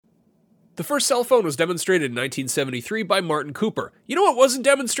The first cell phone was demonstrated in 1973 by Martin Cooper. You know what wasn't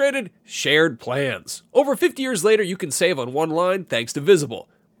demonstrated? Shared plans. Over 50 years later, you can save on one line thanks to Visible.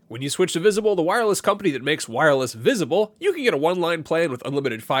 When you switch to Visible, the wireless company that makes wireless visible, you can get a one-line plan with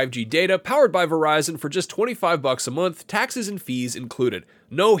unlimited 5G data powered by Verizon for just $25 a month, taxes and fees included.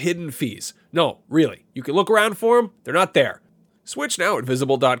 No hidden fees. No, really. You can look around for them. They're not there. Switch now at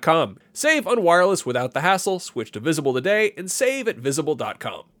Visible.com. Save on wireless without the hassle. Switch to Visible today and save at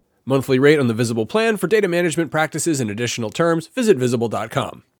Visible.com. Monthly rate on the Visible plan for data management practices and additional terms. Visit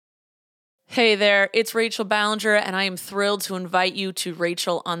Visible.com. Hey there, it's Rachel Ballinger, and I am thrilled to invite you to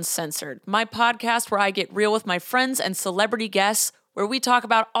Rachel Uncensored, my podcast where I get real with my friends and celebrity guests, where we talk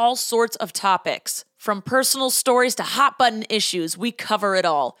about all sorts of topics. From personal stories to hot-button issues, we cover it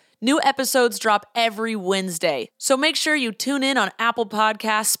all. New episodes drop every Wednesday, so make sure you tune in on Apple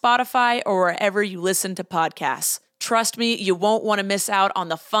Podcasts, Spotify, or wherever you listen to podcasts. Trust me, you won't want to miss out on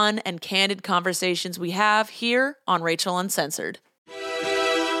the fun and candid conversations we have here on Rachel Uncensored. Do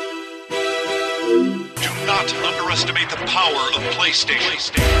not underestimate the power of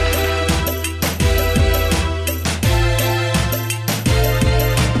PlayStation.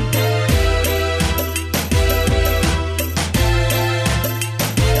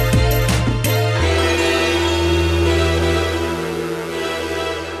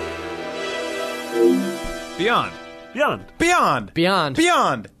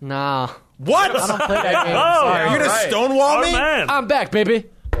 Beyond. Nah. What? I don't play that game. Sorry. You're gonna stonewall me? Man. I'm back, baby.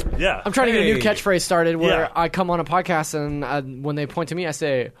 Yeah. I'm trying to get a new Hey. catchphrase started where Yeah. I come on a podcast and when they point to me, I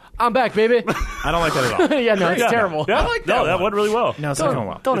say, I'm back, baby. I don't like that at all. Yeah, no, it's Yeah. terrible. Yeah. I like that No, that one. went really well. No, it's not going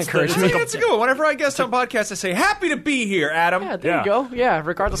well. Don't It's encourage the- me. it's That's a good one. Whenever I guest on podcasts, I say, happy to be here, Adam. Yeah, there Yeah. you go. Yeah,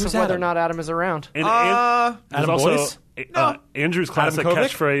 regardless Who's of whether Adam? or not Adam is around. And, Adam there's also Boyce? Andrew's classic Kovic?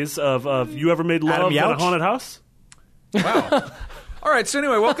 catchphrase of you ever made Adam love in a Yauch? haunted house? Wow. All right, so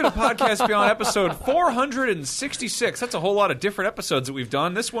anyway, welcome to Podcast Beyond episode 466. That's a whole lot of different episodes that we've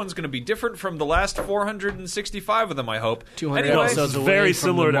done. This one's going to be different from the last 465 of them, I hope. 200 Anyway, episodes away very from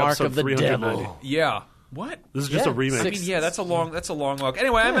similar the to mark episode of the 390. devil. Yeah. What? This is just Yeah, a remake. I mean, yeah, that's a long walk.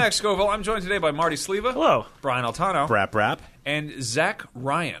 Anyway, I'm Max Scoville. I'm joined today by Marty Sleva. Hello. Brian Altano. Rap. And Zach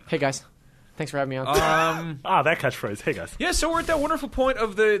Ryan. Hey, guys. Thanks for having me on. That catchphrase. Hey, guys. Yeah, so we're at that wonderful point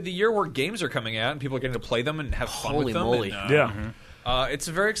of the year where games are coming out and people are getting to play them and have fun Holy with them. moly. And, Yeah. it's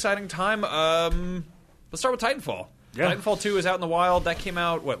a very exciting time. Let's start with Titanfall. Yeah. Titanfall 2 is out in the wild. That came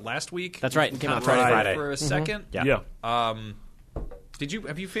out, last week? That's right. It came out Friday. For a second. Yeah. Have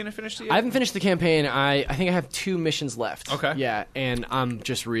you finished it yet? I haven't finished the campaign. I think I have 2 missions left. Okay. Yeah, and I'm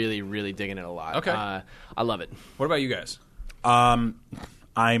just really, really digging it a lot. Okay. I love it. What about you guys?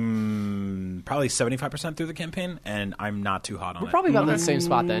 I'm probably 75% through the campaign, and I'm not too hot on We're it. probably about in the same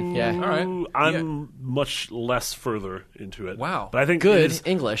spot then. Yeah. All right. I'm much less further into it. Wow. But I think Good it is-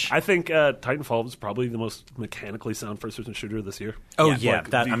 English. I think Titanfall is probably the most mechanically sound first-person shooter this year. Oh, yeah.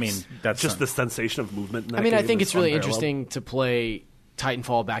 Like, That's just the sensation of movement. In that I mean, I game think is it's really unparalleled. interesting to play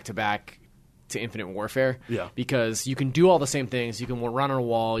Titanfall back-to-back to Infinite Warfare. Yeah. Because you can do all the same things. You can run on a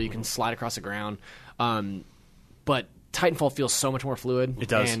wall. You can slide across the ground. But Titanfall feels so much more fluid. It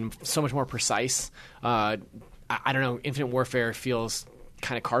does. And so much more precise. I don't know. Infinite Warfare feels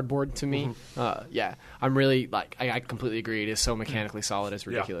kind of cardboard to me. Yeah. I'm really, I completely agree. It is so mechanically solid. It's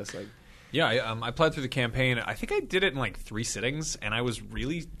ridiculous. Yeah, I played through the campaign. I think I did it in 3 sittings, and I was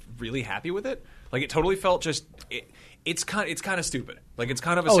really, really happy with it. It totally felt just it's kind of stupid. It's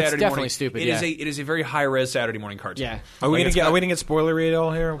kind of a Oh, it's Saturday definitely morning. stupid, It yeah. is a very high res Saturday morning cartoon. Yeah. Are we Like, gonna get spoilery at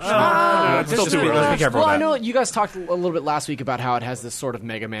all here? It's still Let's too be early. careful Well, with I that. know you guys talked a little bit last week about how it has this sort of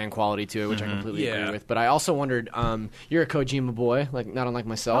Mega Man quality to it, which I completely Yeah. agree with. But I also wondered, you're a Kojima boy, not unlike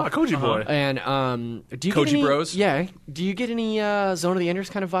myself. Koji boy. And do you Koji get any, Bros? Yeah. Do you get any Zone of the Enders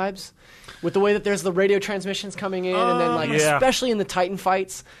kind of vibes? With the way that there's the radio transmissions coming in, and then Yeah. especially in the Titan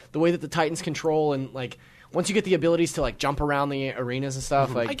fights, the way that the Titans control and once you get the abilities to jump around the arenas and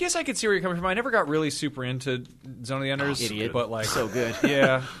stuff, I guess I could see where you're coming from. I never got really super into Zone of the Enders, idiot. but So good.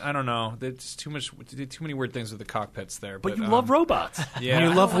 Yeah, I don't know. There's too many weird things with the cockpits there. But you love robots. Yeah, And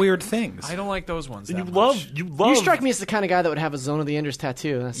you I love don't weird things. I don't like those ones. And that you much. love. You strike me as the kind of guy that would have a Zone of the Enders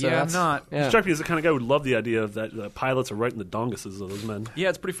tattoo. So Yeah, I'm that's- not. Yeah. You strike me as the kind of guy who would love the idea of that pilots are right in the donguses of those men. Yeah,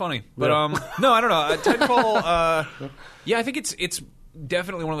 it's pretty funny. But Yeah. no, I don't know. Titanfall. Yeah, I think it's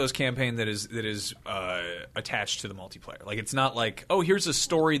definitely one of those campaigns that is attached to the multiplayer. It's not here's a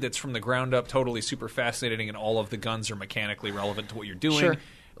story that's from the ground up, totally super fascinating, and all of the guns are mechanically relevant to what you're doing. Sure.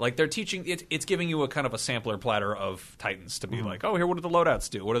 Like they're teaching it's giving you a kind of a sampler platter of Titans to be like, oh, here, what do the loadouts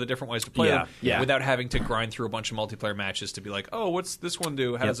do? What are the different ways to play them? Without having to grind through a bunch of multiplayer matches to be like, oh, what's this one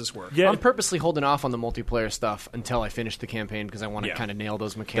do? How does this work? I'm purposely holding off on the multiplayer stuff until I finish the campaign because I want to kind of nail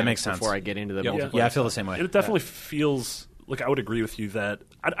those mechanics before I get into the multiplayer. Yeah, I feel the same way. It definitely feels like I would agree with you that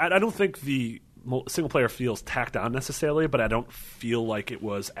I don't think the single player feels tacked on necessarily, but I don't feel like it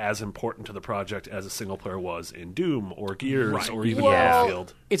was as important to the project as a single player was in Doom or Gears or even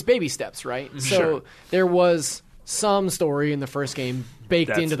Battlefield. It's baby steps, right? So there was some story in the first game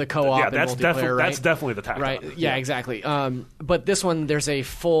baked into the co-op and multiplayer, right? That's definitely the tack right? on. Yeah, exactly. But this one, there's a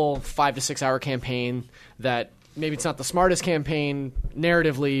full 5 to 6 hour campaign that maybe it's not the smartest campaign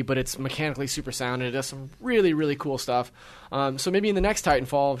narratively, but it's mechanically super sound and it does some really, really cool stuff. So maybe in the next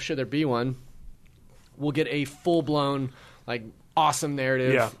Titanfall, should there be one, we'll get a full-blown, like, awesome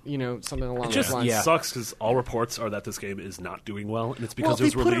narrative, something along those lines. It sucks because all reports are that this game is not doing well, and it's because it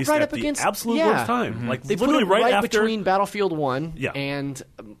was they put released right at up against, the absolute worst time. Like they literally put it right after between Battlefield 1 and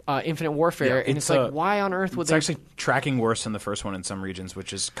Infinite Warfare, and it's like, why on earth would it's actually tracking worse than the first one in some regions,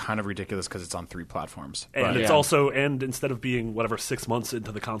 which is kind of ridiculous because it's on 3 platforms. And it's also, and instead of being 6 months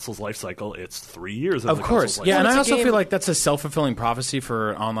into the console's life cycle, it's 3 years. Of course, yeah. And I also feel like that's a self-fulfilling prophecy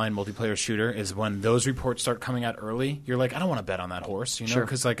for online multiplayer shooter. Is when those reports start coming out early, you're like, I don't want to bet on that horse,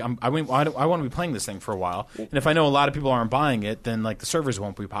 because like I want to be playing this thing for a while, and if I know a lot of people aren't buying it, then like the servers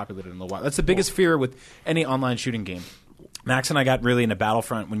won't be populated in a little while. That's the biggest fear with any online shooting game. Max and I got really into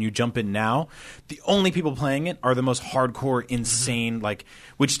Battlefront. When you jump in now, the only people playing it are the most hardcore, insane,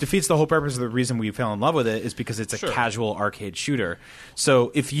 which defeats the whole purpose of the reason we fell in love with it is because it's a casual arcade shooter.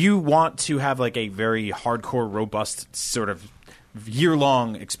 So if you want to have like a very hardcore, robust sort of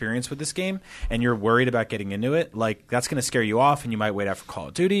year-long experience with this game and you're worried about getting into it, like that's going to scare you off and you might wait out for Call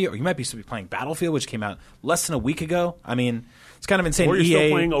of Duty, or you might be playing Battlefield, which came out less than a week ago. I mean, it's kind of insane. Or you're still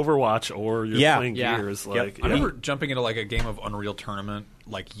playing Overwatch, or you're playing Gears. I remember jumping into like a game of Unreal Tournament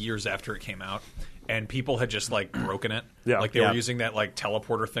like years after it came out, and people had just like broken it. Like they were using that like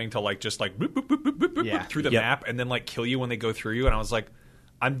teleporter thing to like just like boop, boop, boop, boop, boop, boop, through the map and then like kill you when they go through you. And I was like,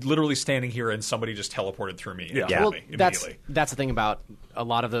 I'm literally standing here and somebody just teleported through me. Well, that's the thing about a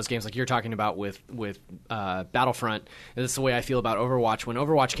lot of those games, like you're talking about with Battlefront. And that's the way I feel about Overwatch. When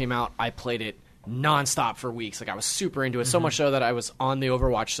Overwatch came out, I played it nonstop for weeks. Like I was super into it, so much so that I was on the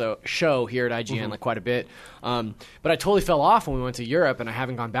Overwatch show here at IGN like quite a bit. But I totally fell off when we went to Europe, and I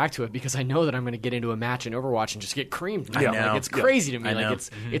haven't gone back to it because I know that I'm going to get into a match in Overwatch and just get creamed. I know. Like it's crazy to me. Like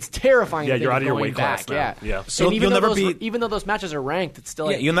it's terrifying. Yeah, you're out of your weight back. class now. Yeah. So and you'll never beat. Even though those matches are ranked, it's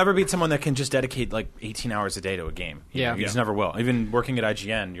still you'll never beat someone that can just dedicate like 18 hours a day to a game. You just never will. Even working at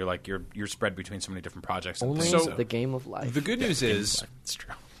IGN, you're like you're spread between so many different projects. Only the game of life. The good news is, it's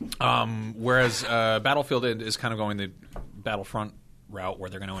true. Whereas Battlefield is kind of going the Battlefront route where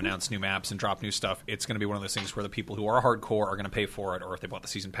they're going to announce new maps and drop new stuff, it's going to be one of those things where the people who are hardcore are going to pay for it, or if they bought the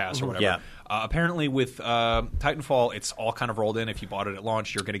season pass or whatever. Apparently with Titanfall, it's all kind of rolled in. If you bought it at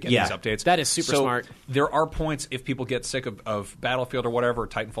launch, you're going to get these updates. That is super smart. There are points, if people get sick of Battlefield or whatever,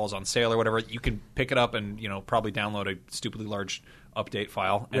 Titanfall's on sale or whatever, you can pick it up and probably download a stupidly large update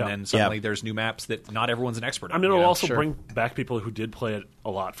file, and then suddenly there's new maps that not everyone's an expert on. I mean, it'll also bring back people who did play it a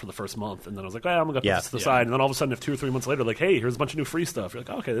lot for the first month, and then I was like, I'm going to put this to the side, and then all of a sudden, if 2 or 3 months later, like, hey, here's a bunch of new free stuff, you're like,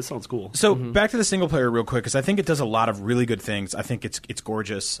 okay, this sounds cool. So back to the single player real quick, because I think it does a lot of really good things. I think it's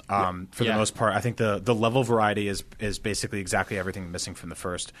gorgeous for the most part. I think the level variety is basically exactly everything missing from the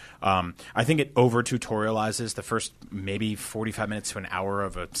first. I think it over-tutorializes. The first maybe 45 minutes to an hour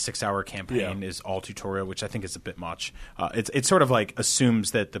of a 6-hour campaign is all tutorial, which I think is a bit much. It sort of like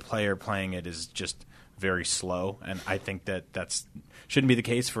assumes that the player playing it is just very slow, and I think that's shouldn't be the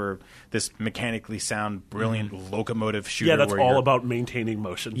case for this mechanically sound, brilliant locomotive shooter. Yeah, that's all about maintaining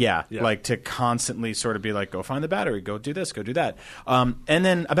motion. Yeah, like to constantly sort of be like, go find the battery, go do this, go do that. And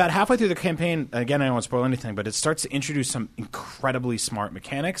then about halfway through the campaign, again, I don't want to spoil anything, but it starts to introduce some incredibly smart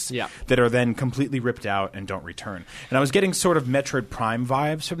mechanics that are then completely ripped out and don't return. And I was getting sort of Metroid Prime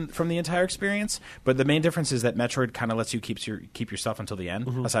vibes from the entire experience, but the main difference is that Metroid kind of lets you keep your stuff until the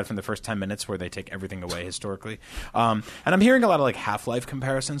end, aside from the first 10 minutes where they take everything away historically. And I'm hearing a lot of like Half-Life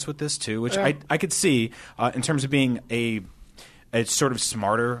comparisons with this too, which I could see in terms of being a sort of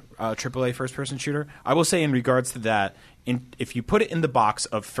smarter AAA first-person shooter. I will say in regards to that, if you put it in the box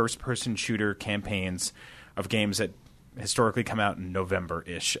of first-person shooter campaigns of games that historically come out in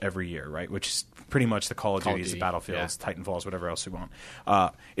November-ish every year, right? Which is pretty much the Call of Duties, the Battlefields, Titanfalls, whatever else you want.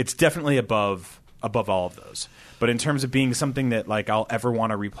 It's definitely above above all of those. But in terms of being something that like I'll ever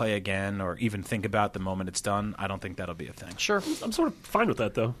want to replay again or even think about the moment it's done, I don't think that'll be a thing. Sure. I'm sort of fine with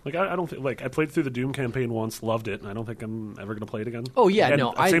that though. Like I don't think like I played through the Doom campaign once, loved it, and I don't think I'm ever going to play it again. Oh, yeah, And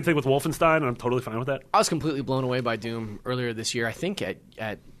no, same thing with Wolfenstein, and I'm totally fine with that. I was completely blown away by Doom earlier this year. I think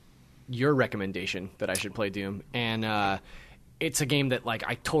at your recommendation that I should play Doom, and it's a game that like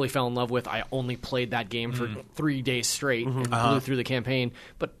I totally fell in love with. I only played that game for 3 days straight and blew through the campaign.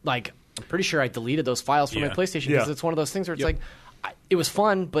 But like I'm pretty sure I deleted those files from my PlayStation because it's one of those things where it's like. It was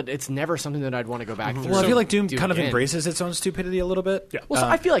fun, but it's never something that I'd want to go back through. Well, I feel like Doom do kind of again. embraces its own stupidity a little bit. Yeah. Well, so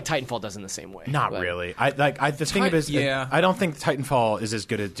I feel like Titanfall does in the same way. Not but- really. The thing is, yeah. I don't think Titanfall is as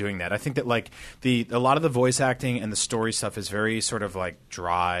good at doing that. I think that like a lot of the voice acting and the story stuff is very sort of like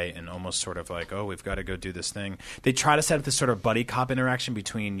dry and almost sort of like, oh, we've got to go do this thing. They try to set up this sort of buddy cop interaction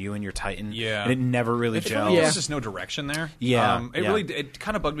between you and your Titan, Yeah. and it never really It felt gels. like There's just no direction there. Yeah, It yeah. really it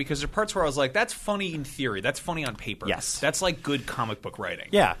kind of bugged me because there are parts where I was like, that's funny in theory. That's funny on paper. Yes. That's like good comic book writing.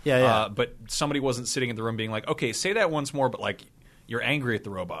 Yeah. But somebody wasn't sitting in the room being like, okay, say that once more, but like you're angry at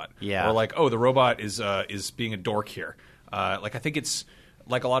the robot. Yeah. Or like, oh, the robot is being a dork here. Like I think it's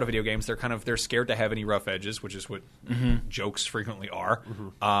like a lot of video games, they're scared to have any rough edges, which is what jokes frequently are.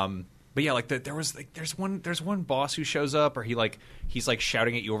 But yeah, like there's one boss who shows up, or he's like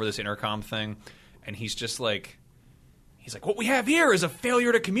shouting at you over this intercom thing, and he's like, what we have here is a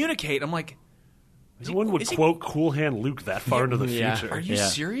failure to communicate. I'm like, No one would quote Cool Hand Luke that far into the Yeah. future. are you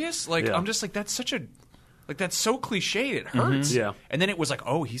serious? Like, Yeah. I'm just like, that's such a, like, that's so cliched. It hurts. Yeah. And then it was like,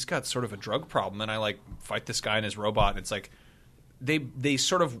 oh, he's got sort of a drug problem. And I like fight this guy and his robot. And it's like,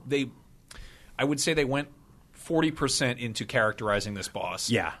 I would say they went 40% into characterizing this boss.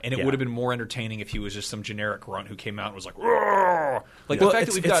 Yeah, And it yeah. would have been more entertaining if he was just some generic grunt who came out and was like, "Roar!" Like the fact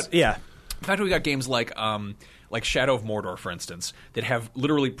that we've got, yeah. the fact that we got games like Shadow of Mordor, for instance, that have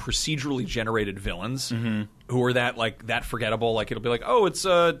literally procedurally generated villains who are that forgettable. Like it'll be like, oh, it's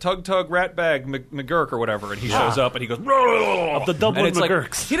Tug Ratbag McGurk or whatever, and he shows up and he goes, Of the Dublin and it's like,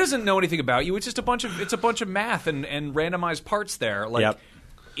 McGurks. he doesn't know anything about you. It's just a bunch of math and randomized parts there. Like. Yep.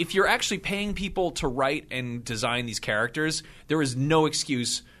 If you're actually paying people to write and design these characters, there is no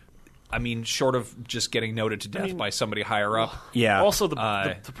excuse. I mean, short of just getting noted to death by somebody higher up. Yeah. Also, the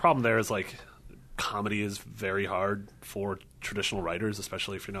problem there is like comedy is very hard for traditional writers,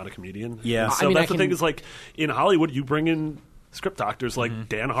 especially if you're not a comedian. Yeah. And so I mean, that's I the thing can- is like in Hollywood, you bring in script doctors like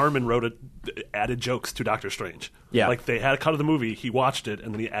Dan Harmon added jokes to Doctor Strange. Yeah. Like they had a cut of the movie, he watched it,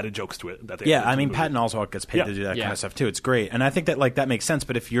 and then he added jokes to it. That they Yeah, added I to mean, the Patton movie. Oswalt gets paid Yeah. to do that Yeah. kind of stuff too. It's great, and I think that like that makes sense.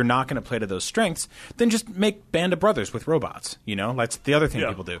 But if you're not going to play to those strengths, then just make Band of Brothers with robots. You know, that's the other thing Yeah.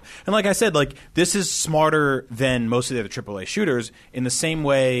 people do. And like I said, like this is smarter than most of the other AAA shooters in the same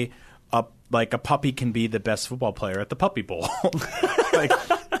way. Like a puppy can be the best football player at the Puppy Bowl. Like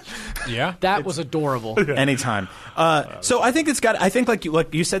Yeah. That was adorable. anytime. So I think I think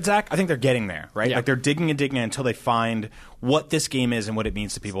like you said, Zach. I think they're getting there, right? Yeah. Like they're digging and digging until they find what this game is and what it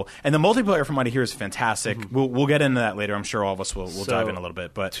means to people. And the multiplayer from what I hear is fantastic. We'll get into that later. I'm sure all of us will dive in a little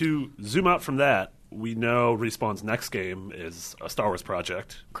bit. But To zoom out from that, we know Respawn's next game is a Star Wars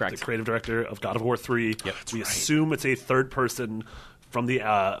project. Correct. The creative director of God of War 3. Yep, We assume it's a third-person from the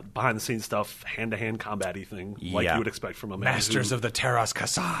behind-the-scenes stuff, hand-to-hand combat-y thing, like Yeah. you would expect from a man Masters who- of the Terras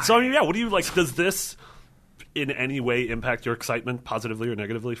Kasai. So, I mean, yeah, what do you, like, does this in any way impact your excitement, positively or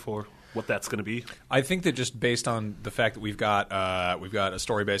negatively, for what that's going to be? I think that just based on the fact that we've got a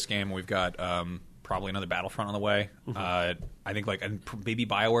story-based game, we've got probably another Battlefront on the way. I think and maybe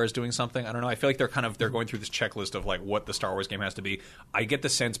BioWare is doing something. I don't know. I feel like they're going through this checklist of like what the Star Wars game has to be. I get the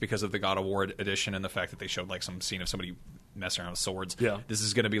sense because of the God of War edition and the fact that they showed like some scene of somebody messing around with swords. Yeah. This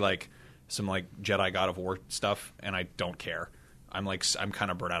is going to be like some like Jedi God of War stuff, and I don't care. I'm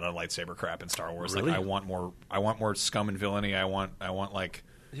kind of burnt out of lightsaber crap in Star Wars. Really? Like I want more scum and villainy. I want like.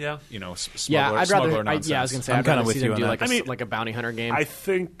 Yeah. You know, Yeah, I'd rather. smuggler nonsense. I was going to say, I'm I'd kinda rather with see you them on do that. like a bounty hunter game. I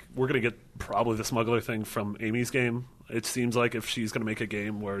think we're going to get probably the smuggler thing from Amy's game. It seems like if she's going to make a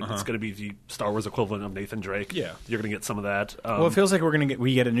game where it's going to be the Star Wars equivalent of Nathan Drake, Yeah. you're going to get some of that. well, it feels like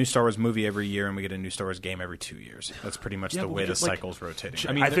we get a new Star Wars movie every year, and we get a new Star Wars game every 2 years. That's pretty much the but way we the get, like, cycle's rotating.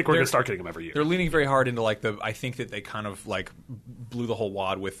 I mean, I think we're they're- going to start getting them every year. They're leaning very hard into like I think that they kind of like blew the whole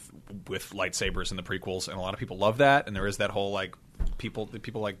wad with lightsabers in the prequels, and a lot of people love that. And there is that whole like people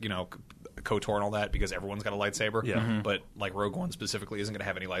like KOTOR and all that because everyone's got a lightsaber. Yeah. But like Rogue One specifically isn't going to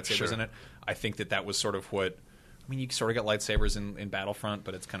have any lightsabers Sure. in it. I think that was sort of what. I mean, you sort of got lightsabers in Battlefront,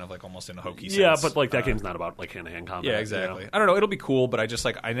 but it's kind of like almost in a hokey sense. Yeah, but like that game's not about like hand-to-hand combat. Yeah, exactly. I don't know. It'll be cool, but I just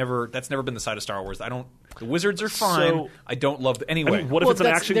like that's never been the side of Star Wars. The wizards are fine. So- I don't love anyway. I mean, what if it's an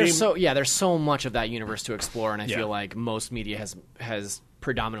action game? There's so much of that universe to explore, and I Yeah. feel like most media has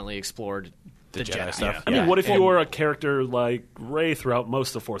predominantly explored the Jedi stuff. I mean, what if you're a character like Rey throughout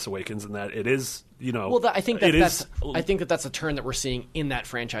most of Force Awakens, and that it is, Well, I think that's a turn that we're seeing in that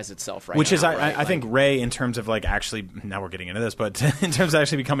franchise itself, right? Which now, is, right? I think Rey, in terms of like actually, now we're getting into this, but in terms of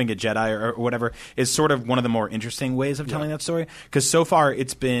actually becoming a Jedi or whatever, is sort of one of the more interesting ways of telling that story. Because so far,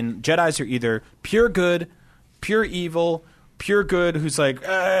 it's been Jedis are either pure good, pure evil. Pure good, who's like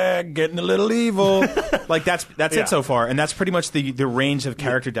getting a little evil, like that's it so far, and that's pretty much the range of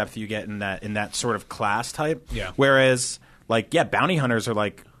character depth you get in that sort of class type. Yeah. Whereas, bounty hunters are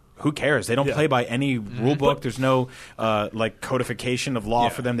like, who cares? They don't play by any rule book. There's no codification of law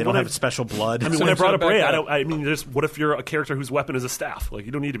for them. They don't have special blood. I mean, when I brought up Rey, what if you're a character whose weapon is a staff? Like,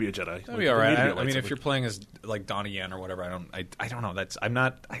 you don't need to be a Jedi. That'd be all right. I mean, if you're playing as like Donnie Yen or whatever, I don't know.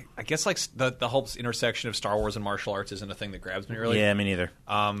 I guess like the whole intersection of Star Wars and martial arts isn't a thing that grabs me really. Yeah, me neither.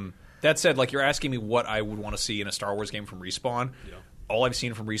 That said, like you're asking me what I would want to see in a Star Wars game from Respawn. Yeah. All I've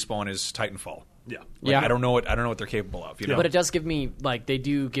seen from Respawn is Titanfall. Yeah. I don't know what they're capable of. You know? But it does give me they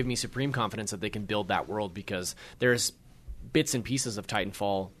do give me supreme confidence that they can build that world, because there's bits and pieces of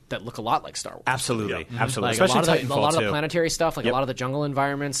Titanfall that look a lot like Star Wars. Absolutely, absolutely. Like Especially a lot of Titanfall the planetary stuff, like Yep. a lot of the jungle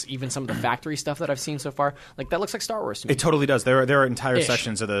environments, even some of the factory stuff that I've seen so far, like that looks like Star Wars to me. It totally does. There are entire Ish.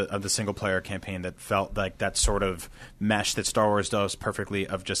 sections of the single player campaign that felt like that sort of mesh that Star Wars does perfectly.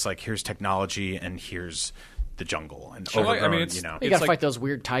 Of just like, here's technology and here's the jungle and overgrown, it's- You It's gotta like- fight those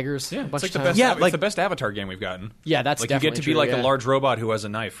weird tigers. Yeah, a it's bunch like of the times. best. Yeah, It's the best Avatar game we've gotten. Yeah, that's like you get definitely to be true, like yeah. a large robot who has a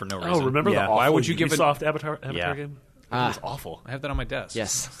knife for no reason. Oh, remember the Yeah. awful Why would you give it- Ubisoft Avatar Yeah. game? It was awful. I have that on my desk.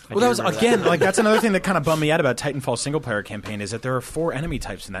 Yes. I Well, do that was remember again like that's another thing that kind of bummed me out about Titanfall single player campaign, is that there are 4 enemy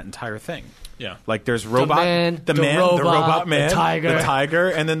types in that entire thing. Yeah. Like there's robot, man, the the robot robot man, the tiger.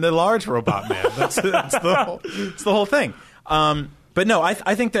 and then the large robot man. That's the whole thing. But no, I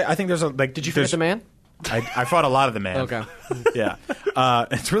think there's a like. Did you finish the man? I fought a lot of the man. Okay. Yeah.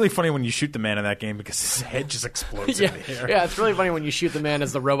 It's really funny when you shoot the man in that game because his head just explodes Yeah, in the air. yeah. It's really funny when you shoot the man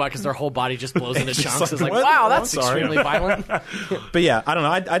as the robot, because their whole body just blows into It's just chunks. like, It's like, what? wow, Oh, that's I'm sorry. extremely violent. But yeah, I don't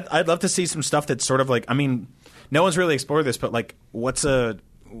know. I'd love to see some stuff that's sort of like. I mean, no one's really explored this, but like, what's a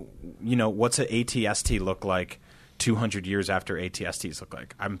ATST look like 200 years after ATSTs look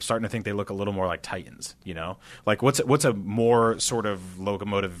like? I'm starting to think they look a little more like Titans. You know, like what's a more sort of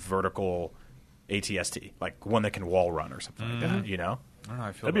locomotive vertical ATST, like one that can wall run or something like that. You know, I don't know.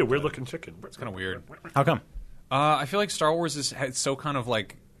 I feel That'd be a about weird that. looking chicken. It's kind of weird. how come? I feel like Star Wars is so kind of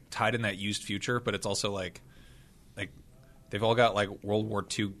like tied in that used future, but it's also like they've all got like World War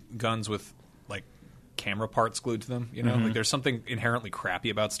II guns with like camera parts glued to them. You know, like there's something inherently crappy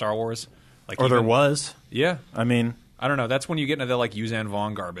about Star Wars. Like Or there even- was. Yeah. I mean, I don't know. That's when you get into the like Yuzan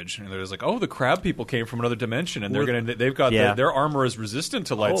Vong garbage, and there's like, oh, the crab people came from another dimension, and they've got Yeah. their armor is resistant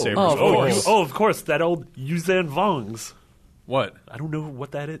to lightsabers. Oh, of course. Of course, that old Yuzan Vongs. What? I don't know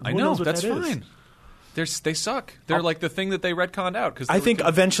what that is. I Who know knows what that's that is? fine. They suck. They're like the thing that they retconned out. Because I think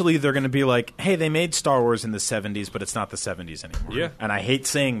eventually they're going to be like, hey, they made Star Wars in the 70s, but it's not the 70s anymore. Yeah. And I hate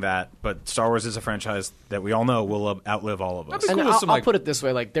saying that, but Star Wars is a franchise that we all know will outlive all of us. That'd be And cool with I'll, some, I'll like- put it this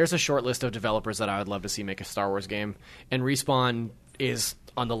way: like, there's a short list of developers that I would love to see make a Star Wars game, and Respawn is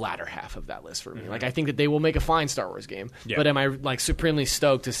on the latter half of that list for me. Like, I think that they will make a fine Star Wars game. Yeah. But am I like supremely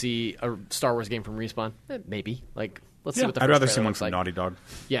stoked to see a Star Wars game from Respawn? Maybe. Like, let's see what the I'd first rather see trailer one looks from like. Naughty Dog.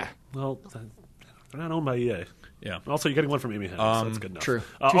 Yeah. Well, they're not owned by EA. Yeah. Also, you're getting one from Amy Hennig, so that's good enough. True.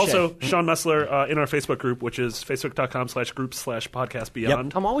 Touche. Also, Sean Messler in our Facebook group, which is facebook.com/groups/podcast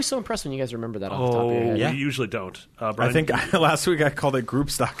beyond. I'm always so impressed when you guys remember that off the top of your head. We usually don't. Brian, I think last week I called it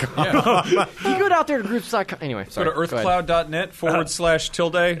groups.com. You go out there to groups.com. Anyway, Go sorry. to Go ahead. earthcloud.net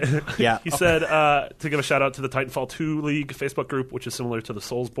 /tilde. Yeah. he said to give a shout out to the Titanfall 2 League Facebook group, which is similar to the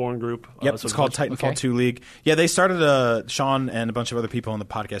Soulsborne group. Yep, so it's called there's a Titanfall 2 League. Yeah, they started Sean and a bunch of other people in the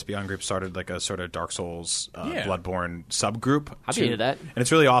Podcast Beyond group started like a sort of Dark Souls Yeah. Bloodborne subgroup. I'd be into that. And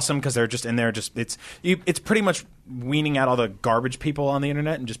it's really awesome because they're just in there. It's pretty much weaning out all the garbage people on the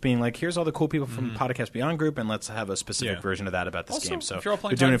internet and just being like, here's all the cool people from Podcast Beyond group, and let's have a specific Yeah. version of that about this Also, game. So if you're all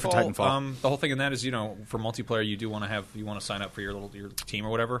playing they're doing it for Titanfall. the whole thing in that is, for multiplayer, you do want to sign up for your team or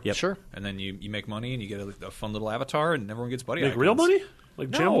whatever. Yep. Sure. And then you make money and you get a fun little avatar, and everyone gets buddy. Like real icons. money?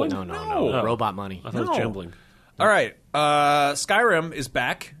 Like gambling? No. Oh. Robot money. I thought it was gambling. All right, Skyrim is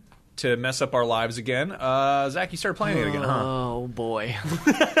back to mess up our lives again. Zach, you started playing it again, huh? Oh, boy.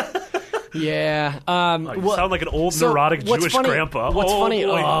 Yeah. You sound like an old neurotic Jewish grandpa. What's funny?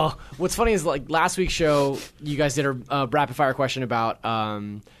 Boy. What's funny is like last week's show, you guys did a rapid fire question about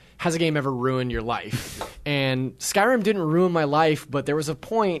has a game ever ruined your life? And Skyrim didn't ruin my life, but there was a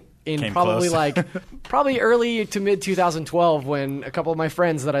point in Came probably close. probably early to mid 2012 when a couple of my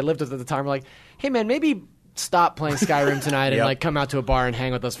friends that I lived with at the time were like, "Hey man, maybe stop playing Skyrim tonight and Yep. like come out to a bar and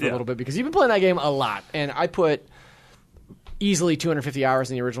hang with us for a little bit because you've been playing that game a lot. And I put easily 250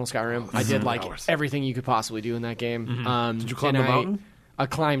 hours in the original Skyrim. I did like everything you could possibly do in that game. Did you climb the mountain? I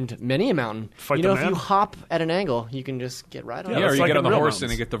climbed many a mountain. Fight you the know, man? if you hop at an angle, you can just get right on Yeah, it. or it's you like get on in the real horse mountains.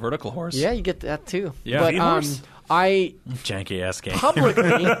 and you get the vertical horse. Yeah, you get that too. Yeah. But V-horse? I Janky ass game. publicly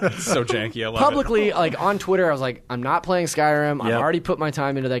So janky. I love publicly like on Twitter I was like, I'm not playing Skyrim. I've Yep. already put my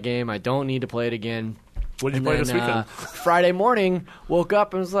time into that game. I don't need to play it again. What did you And play then, this weekend? Friday morning, woke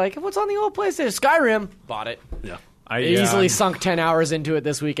up and was like, what's on the old PlayStation? Skyrim. Bought it. Yeah. I Easily sunk 10 hours into it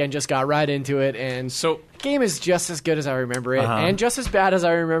this weekend, just got right into it. And So the game is just as good as I remember it and just as bad as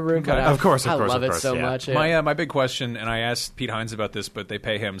I remember it. But Of course, I love it yeah. so much. Yeah. my big question, and I asked Pete Hines about this, but they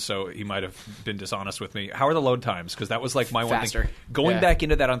pay him, so he might have been dishonest with me. How are the load times? Because that was like my one Faster. thing. Going Yeah. back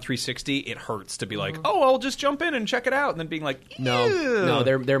into that on 360, it hurts to be like, oh, I'll just jump in and check it out, and then being like, No,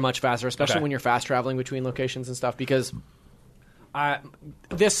 they're much faster, especially Okay. when you're fast traveling between locations and stuff. Because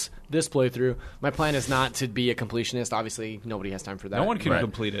this playthrough, my plan is not to be a completionist. Obviously, nobody has time for that. no one can Right.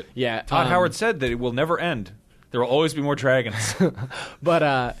 complete it. Yeah, Todd Howard said that it will never end. There will always be more dragons.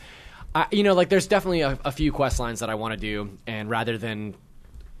 But like there's definitely a few quest lines that I want to do, and rather than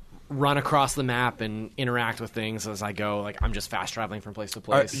run across the map and interact with things as I go, like I'm just fast traveling from place to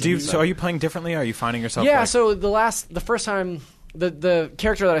place. So are you playing differently? Are you finding yourself? Yeah, like, so the first time, the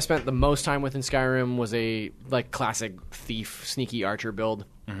character that I spent the most time with in Skyrim was a like classic thief, sneaky archer build.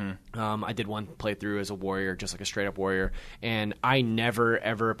 I did one playthrough as a warrior, just like a straight up warrior, and I never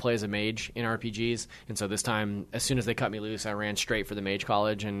ever play as a mage in RPGs. And so this time, as soon as they cut me loose, I ran straight for the mage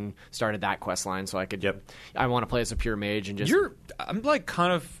college and started that quest line so I could. Yep. I want to play as a pure mage and just. I'm like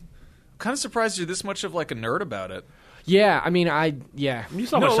kind of surprised you're this much of like a nerd about it. Yeah, I mean, yeah. You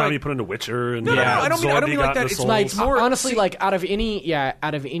saw how much time you put into Witcher and no, I don't mean Zorby like got that. into It's Souls. Like more- honestly, see- like out of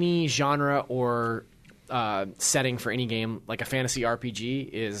any genre or setting for any game, like a fantasy RPG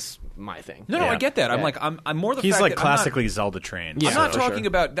is my thing. No, Yeah. I get that. I'm Yeah. like I'm more the He's fact like that I'm not- classically Zelda trained. I'm not for talking sure.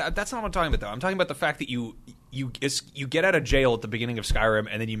 about that. That's not what I'm talking about, though. I'm talking about the fact that you get out of jail at the beginning of Skyrim,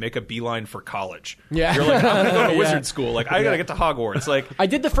 and then you make a beeline for college. Yeah. You're like, I'm gonna go to Yeah. wizard school. Like, I gotta get to Hogwarts. Like, I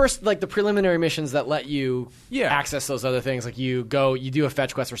did the first, like the preliminary missions that let you Yeah. access those other things. Like you do a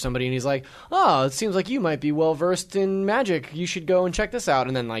fetch quest for somebody, and he's like, "Oh, it seems like you might be well versed in magic. You should go and check this out."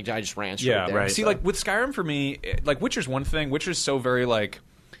 And then like I just ran straight there. right. See, so. like with Skyrim, for me, like Witcher's one thing. Witcher's so very like.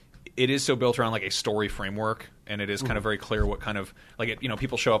 It is so built around like a story framework, and it is kind of very clear what kind of like it,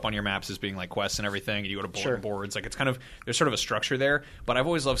 people show up on your maps as being like quests and everything, and you go to bulletin Sure. boards. Like it's kind of there's sort of a structure there. But I've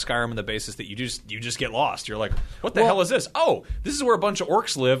always loved Skyrim on the basis that you just get lost. You're like, what the hell is this? Oh, this is where a bunch of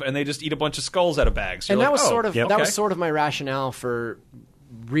orcs live, and they just eat a bunch of skulls out of bags. And You're that like, was oh, sort of okay. that was sort of my rationale for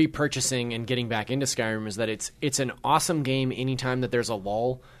repurchasing and getting back into Skyrim is that it's an awesome game anytime that there's a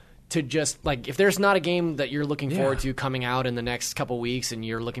lull. To just like if there's not a game that you're looking forward to coming out in the next couple weeks and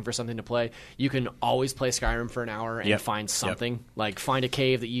you're looking for something to play, you can always play Skyrim for an hour and Yep. find something. Like find a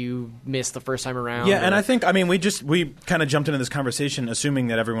cave that you missed the first time around. Yeah, and or- I think we kind of jumped into this conversation assuming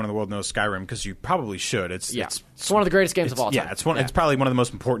that everyone in the world knows Skyrim because you probably should. It's one of the greatest games of all time. Yeah, it's probably one of the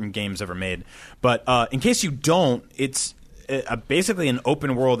most important games ever made. But in case you don't, it's basically an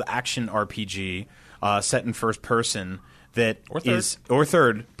open world action RPG set in first person. That or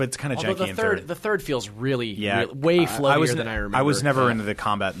third, but it's kind of Although janky in third. the third feels really Yeah, way floatier than I remember. I was never into the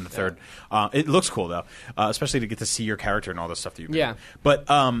combat in the third. It looks cool though, especially to get to see your character and all the stuff that you do. Yeah. But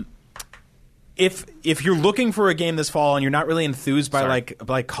if you're looking for a game this fall and you're not really enthused by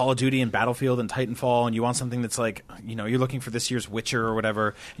like Call of Duty and Battlefield and Titanfall, and you want something that's like you're looking for this year's Witcher or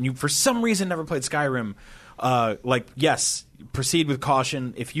whatever, and you for some reason never played Skyrim, yes. Proceed with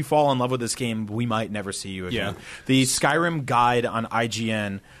caution. If you fall in love with this game, we might never see you again. Yeah. The Skyrim guide on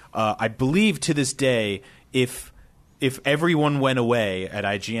IGN, I believe to this day, if everyone went away at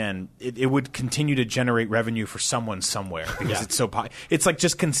IGN, it would continue to generate revenue for someone somewhere because it's so it's like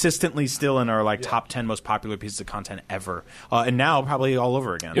just consistently still in our like top 10 most popular pieces of content ever, and now probably all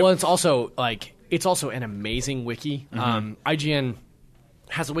over again. Well, it's also an amazing wiki. IGN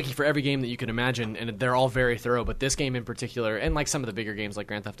has a wiki for every game that you can imagine, and they're all very thorough. But this game in particular, and like some of the bigger games like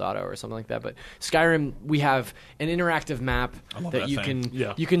Grand Theft Auto or something like that. But Skyrim, we have an interactive map that you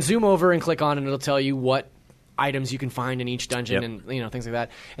can zoom over and click on, and it'll tell you what items you can find in each dungeon and things like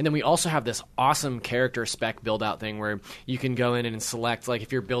that. And then we also have this awesome character spec build out thing where you can go in and select, like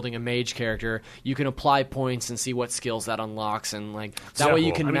if you're building a mage character, you can apply points and see what skills that unlocks, and like that way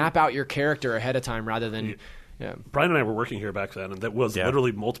you can map out your character ahead of time rather than Yeah. Brian and I were working here back then, and that was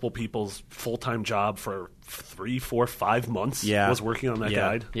literally multiple people's full-time job for 3, 4, 5 months. Was working on that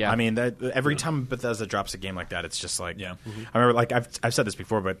guide. Yeah, I mean, every time Bethesda drops a game like that, it's just like, I remember, like I've said this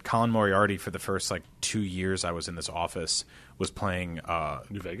before, but Colin Moriarty for the first like 2 years I was in this office was playing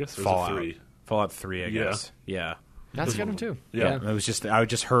New Vegas, or Fallout 3? Fallout 3, I guess. Yeah. That's good one too. Yeah. It was just I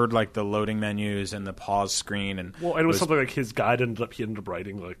just heard like the loading menus and the pause screen, and Well, and it was something like his guide he ended up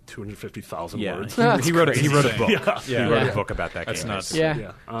writing like 250,000 words. he wrote a book. He wrote Yeah. a book about that That's game. nuts.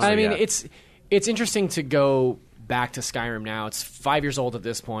 Yeah. I mean, it's interesting to go back to Skyrim now. It's 5 years old at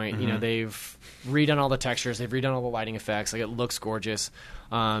this point. You know, they've redone all the textures, they've redone all the lighting effects. Like, it looks gorgeous,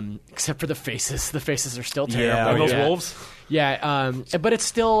 except for the faces. The faces are still terrible. And those wolves. Yeah, but it's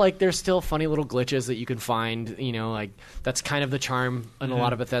still like there's still funny little glitches that you can find. You know, like that's kind of the charm in a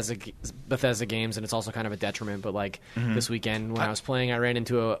lot of Bethesda games, and it's also kind of a detriment. But like this weekend when I was playing, I ran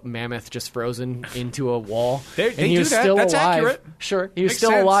into a mammoth just frozen into a wall, and he was still That's alive. accurate. Sure, he was Makes still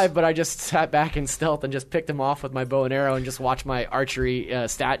sense. alive, but I just sat back in stealth and just picked him off with my bow and arrow and just watched my archery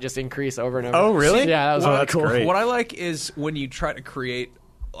stat just increase over and over. Oh, really? Yeah, that was really that's cool. great. What I like is when you try to create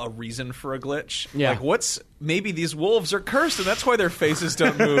a reason for a glitch. Yeah. Like, maybe these wolves are cursed and that's why their faces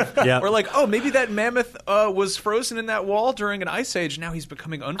don't move. Yeah. Or like, oh, maybe that mammoth was frozen in that wall during an ice age. Now he's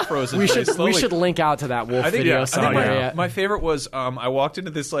becoming unfrozen. We very should slowly. link out to that wolf I think, video I think somewhere. my favorite was I walked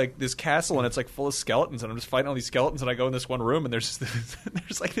into this castle and it's like full of skeletons and I'm just fighting all these skeletons and I go in this one room and there's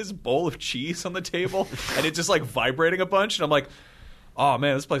like this bowl of cheese on the table and it's just like vibrating a bunch and I'm like, oh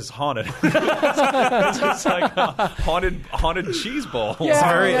man, this place is haunted. It's just like a haunted cheese bowl.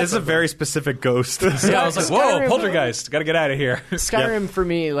 Yeah. It's a very specific ghost. Yeah, I was like, whoa, Skyrim- poltergeist, gotta get out of here. Skyrim for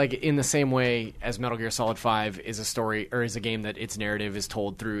me, like in the same way as Metal Gear Solid 5 is a story or is a game that its narrative is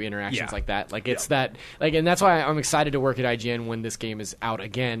told through interactions Yeah. like that. Like it's that like, and that's why I'm excited to work at IGN when this game is out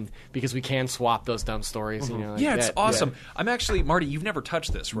again because we can swap those dumb stories. You know, like Yeah, it's that- awesome. I'm actually, Marty, you've never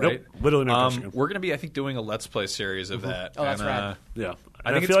touched this, right? Nope, literally never touched it. We're going to be, I think, doing a Let's Play series of that. Oh, that's and, rad. Yeah. I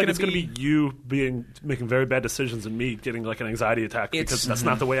And think I feel like it's it's going to be you making very bad decisions and me getting like an anxiety attack because that's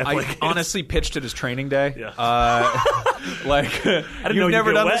not the way I play games. honestly pitched it as training day. Yeah. Like, know you've you'd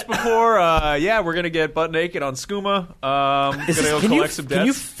never get done wet. this before. Yeah, we're going to get butt naked on skooma. Going to go collect some Can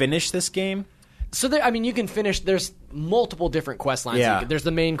you debts. finish this game? So there, I mean, you can finish. There's multiple different quest lines. Yeah. There's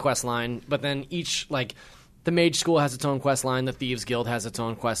the main quest line, but then each like. The Mage School has its own quest line. The Thieves Guild has its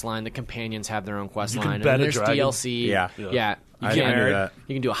own quest line. The Companions have their own quest You can line. bet And a there's dragon. DLC. Yeah. Yeah. You I can knew that.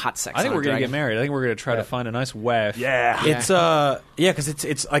 You can do a hot sex. I think on we're a going to dragon. get married. I think we're going to try to find a nice wife. Yeah. It's because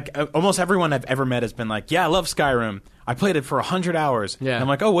it's almost everyone I've ever met has been like, yeah, I love Skyrim. I played it for 100 hours. Yeah. And I'm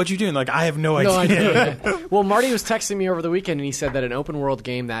like, oh, what'd you do? And like, I have no idea. No idea. Well, Marty was texting me over the weekend, and he said that an open world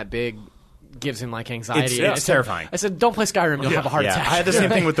game that big gives him like anxiety. It's I said- terrifying. I said, "Don't play Skyrim; you'll have a heart Yeah, attack." I had the same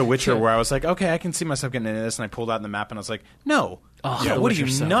thing with The Witcher, where I was like, okay, I can see myself getting into this, and I pulled out the map, and I was like, no, The what are you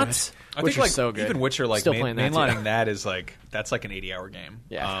Witcher's so nuts? I think Witcher's like so good. even Witcher, like Still playing that, too. mainlining that is like that's like an 80-hour game.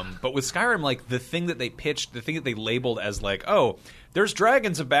 Yeah. But with Skyrim, like the thing that they pitched, the thing that they labeled as like, oh, there's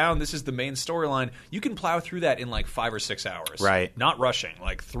dragons abound. This is the main storyline. You can plow through that in like 5 or 6 hours. Right. Not rushing.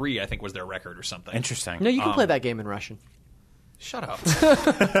 Like 3, I think, was their record or something. Interesting. No, you can play that game in Russian. Shut up.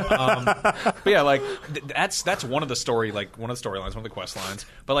 But yeah, like that's one of the storylines, one of the quest lines.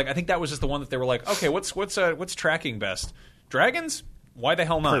 But like I think that was just the one that they were like, okay, what's tracking best? Dragons? Why the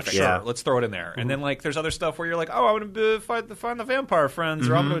hell not? Perfect. Sure, Yeah. let's throw it in there. And then like there's other stuff where you're like, oh, I want to find the vampire friends,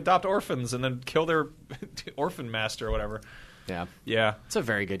 or I'm going to adopt orphans and then kill their orphan master or whatever. Yeah, Yeah, it's a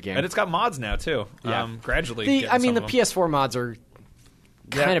very good game. and it's got mods now too. Yeah. Gradually. the getting some the of them. PS4 mods are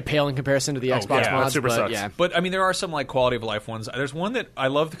kind of pale in comparison to the Xbox yeah, that mods, super but sucks. yeah. But I mean, there are some like quality of life ones. There's one that I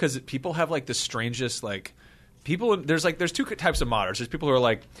love because people have like the strangest like people. There's two types of modders. There's people who are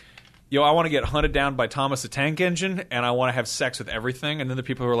like, yo, I want to get hunted down by Thomas the Tank Engine, and I want to have sex with everything. And then the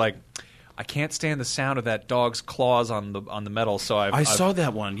people who are like, I can't stand the sound of that dog's claws on the metal. So I saw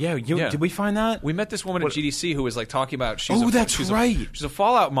that one. Yeah, Yeah. did we find that? We met this woman at GDC who was like talking about she's Oh, a, that's she's right. She's a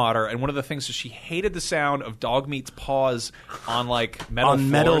Fallout modder, and one of the things is she hated the sound of dog meat's paws on like metal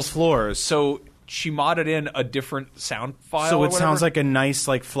On metal floors. So she modded in a different sound file. So or it sounds like a nice,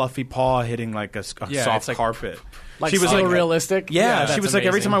 like fluffy paw hitting like a Yeah, soft it's like- carpet. Like she was so like realistic. Yeah, she that's was like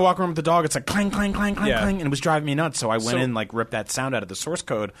every amazing. time I walk around with the dog, it's like clang, clang, clang, clang, Yeah. clang, and it was driving me nuts. So I went So- in, like ripped that sound out of the source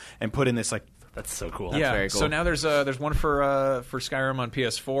code and put in this like. That's so cool. yeah. very cool. So now there's one for Skyrim on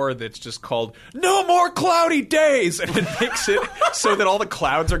PS4 that's just called "No More Cloudy Days," and it makes it so that all the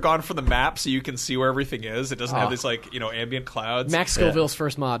clouds are gone from the map, so you can see where everything is. It doesn't have this like ambient clouds. Max Scoville's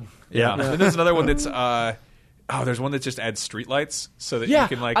first mod. Yeah. And then there's another one that's Oh, there's one that just adds streetlights so that Yeah, you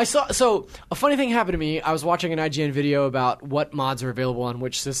can like. I saw. So a funny thing happened to me. I was watching an IGN video about what mods are available on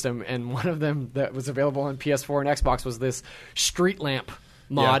which system, and one of them that was available on PS4 and Xbox was this street lamp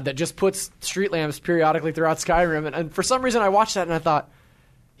mod that just puts street lamps periodically throughout Skyrim. And for some reason, I watched that and I thought,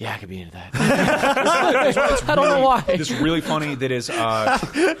 yeah, I could be into that. I don't know why. This really funny that is,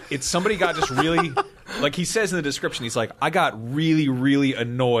 it's somebody got just really, like he says in the description, he's like, I got really, really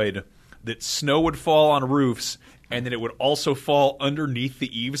annoyed that snow would fall on roofs and then it would also fall underneath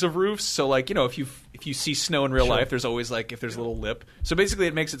the eaves of roofs. So like, if you see snow in real life, there's always like, if there's a little lip. So basically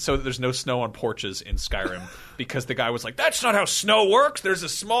it makes it so that there's no snow on porches in Skyrim because the guy was like, that's not how snow works. There's a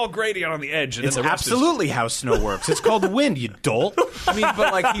small gradient on the edge. And It's then the rest absolutely how snow works. It's called wind, you dolt. I mean,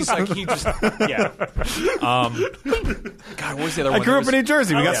 but like he just yeah. God, what was the other one? I grew up in New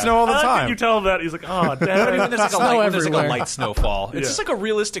Jersey. We got snow all the I like that time. you tell him that. He's like, oh, But I damn. mean, there's like a light snowfall. It's Yeah. just like a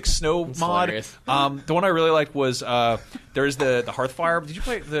realistic snow mod. hilarious. The one I really liked was there's the Hearthfire. Did you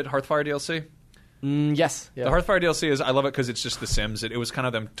play the Hearthfire DLC? Yes. Yeah. The Hearthfire DLC is I love it because it's just The Sims. It was kind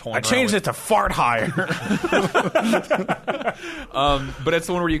of them toying. I changed it to fart higher. But it's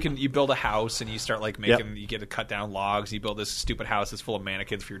the one where you build a house and you start like making you get to cut down logs. And you build this stupid house that's full of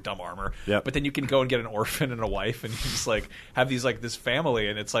mannequins for your dumb armor. Yep. But then you can go and get an orphan and a wife and you just like have these like this family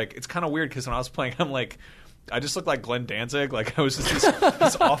and it's kind of weird because when I was playing I'm like. I just looked like Glenn Danzig. Like I was just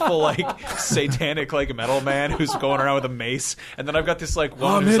this awful, like satanic, like metal man who's going around with a mace. And then I've got this like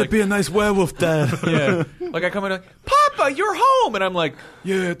woman who's like, a nice werewolf, Dad. yeah. Like I come in like, Papa, you're home, and I'm like,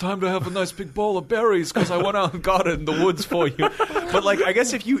 yeah, time to have a nice big bowl of berries because I went out and got it in the woods for you. But like, I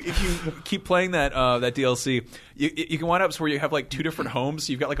guess if you keep playing that DLC, you can wind up where you have like two different homes.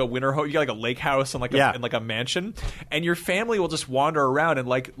 You've got like a winter home, you got like a lake house and like a mansion, and your family will just wander around and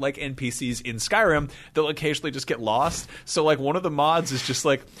like NPCs in Skyrim, they'll occasionally just get lost. So like one of the mods is just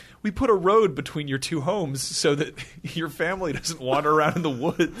like, we put a road between your two homes so that your family doesn't wander around in the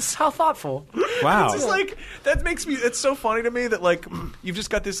woods. How thoughtful. Wow. It's just like it's so funny to me that like you've just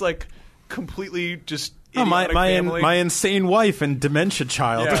got this like completely just idiotic family. My insane wife and dementia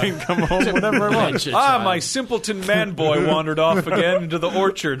child can come home whenever I want. My simpleton man boy wandered off again into the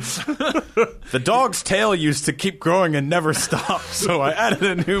orchards. The dog's tail used to keep growing and never stop, so I added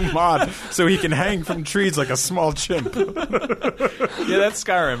a new mod so he can hang from trees like a small chimp. Yeah, that's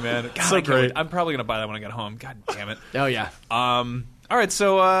Skyrim, man. God, So great. I'm probably gonna buy that when I get home. God damn it. Oh yeah. All right,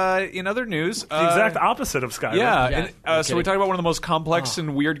 so in other news, The exact opposite of Skyrim. yeah, no and, so we kidding. talked about one of the most complex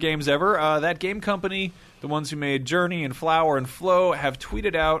and weird games ever. That game company, the ones who made Journey and Flower and Flow, have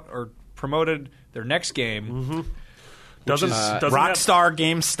tweeted out or promoted their next game. Mm-hmm. Doesn't have, Rockstar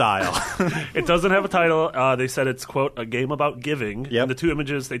game style. it doesn't have a title. They said it's, quote, a game about giving. Yep. And the two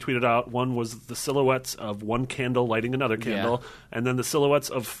images they tweeted out, one was the silhouettes of one candle lighting another candle, and then the silhouettes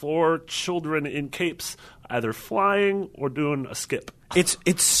of 4 children in capes, either flying or doing a skip. It's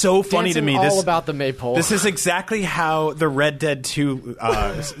so funny Dancing to me. all about the maypole. This is exactly how the Red Dead 2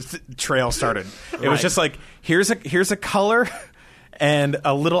 trail started. It was just like, here's a color and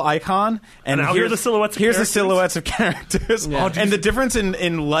a little icon, and now here are the silhouettes of here's the characters? silhouettes of characters. And the difference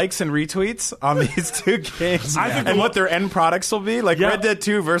in likes and retweets on these two games and what their end products will be. Like Red Dead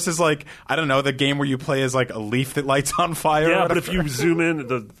 2 versus like, I don't know, the game where you play as like a leaf that lights on fire. Yeah, but if you zoom in,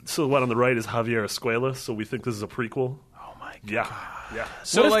 the silhouette on the right is Javier Escuela, so we think this is a prequel. Oh my god. Yeah. Yeah.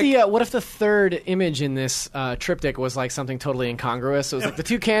 So what if the third image in this triptych was like something totally incongruous? It was like the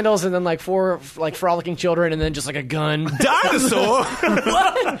 2 candles and then like 4 like frolicking children and then just like a gun. Dinosaur!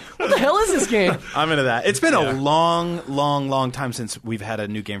 What the hell is this game? I'm into that. It's been a long time since we've had a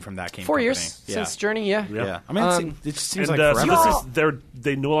new game from that game 4 company. years since Journey, yeah. Yeah. I mean, it just seems And like so forever.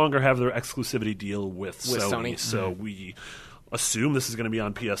 they no longer have their exclusivity deal with Sony. Sony. So we assume this is going to be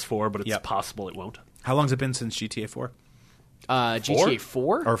on PS4, but it's possible it won't. How long's it been since GTA 4? GTA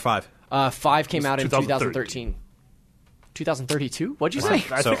 4? Or 5? 5 came out in 2013. 2013. 2032? What'd you say?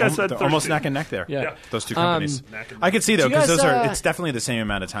 I think I said they're almost 13. neck and neck there. Yeah. Those two companies. Neck and neck. I could see though Do you because guys, those are. It's definitely the same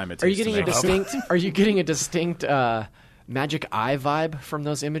amount of time it takes. Are you getting to a make. distinct? Are you getting a distinct Magic Eye vibe from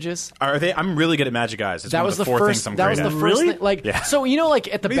those images? Are they? I'm really good at Magic Eyes. It's That one was of the the 4 first. things I'm That great was the at. first. Really? Thing, like Yeah. so, you know,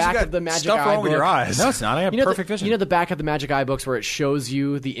 like at the Means you back got of the Magic stuff Eye wrong with your book- eyes. No, it's not. I have perfect vision. You know the back of the Magic Eye books where it shows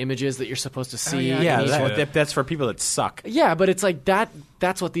you the images that you're supposed to see. yeah, in each one? that's for people that suck. Yeah, but it's like that.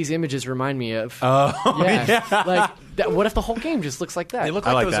 That's what these images remind me of. Oh, yeah. Like What if the whole game just looks like that? They look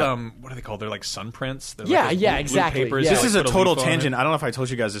I like like those. that. What are they called? They're like sun prints. They're Yeah, like those yeah, blue exactly. Papers. Yeah. This is a Put total leaf on it. tangent. I don't know if I told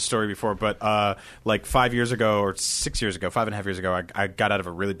you guys this story before, but like 5 years ago or 6 years ago, 5.5 years ago, I got out of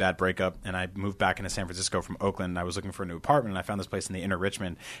a really bad breakup and I moved back into San Francisco from Oakland. And I was looking for a new apartment and I found this place in the inner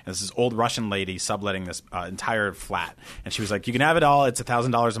Richmond. And there's this old Russian lady subletting this entire flat. And she was like, "You can have it all. It's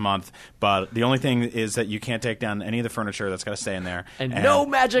 $1,000 a month, but the only thing is that you can't take down any of the furniture that's got to stay in there. and no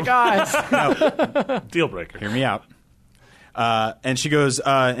magic eyes. Deal breaker. Hear me out." And she goes,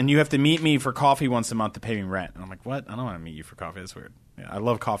 and you have to meet me for coffee once a month to pay me rent. And I'm like, what? I don't want to meet you for coffee. That's weird. Yeah, I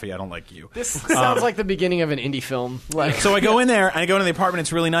love coffee. I don't like you. This sounds like the beginning of an indie film. Like, So I go in there, and I go into the apartment.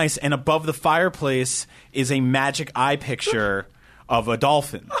 It's really nice. And above the fireplace is a magic eye picture of a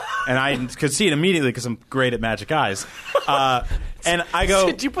dolphin. And I could see it immediately because I'm great at magic eyes. And I go,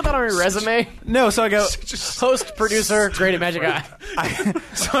 did you put that on your resume? no. So I go, Host, producer, great at magic eye.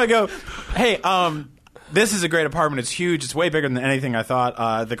 so I go, hey, this is a great apartment. It's huge. It's way bigger than anything I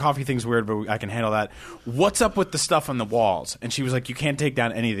thought. The coffee thing's weird, but I can handle that. What's up with the stuff on the walls? And she was like, you can't take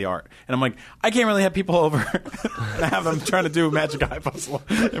down any of the art. And I'm like, I can't really have people over and have them trying to do a magic eye puzzle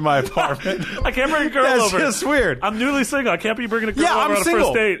in my apartment. I can't bring a girl That's over. just weird. I'm newly single. I can't be bringing a girl Yeah, over I'm on a single.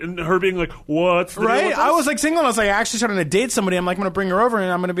 first date and her being like, "What's the deal Right? with I this?" was like single, and I was like actually starting to date somebody. I'm like, I'm going to bring her over,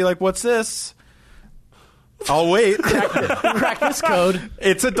 and I'm going to be like, what's this? I'll wait. Crack this code.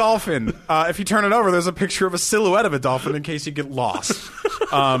 It's a dolphin. If you turn it over, there's a picture of a silhouette of a dolphin in case you get lost.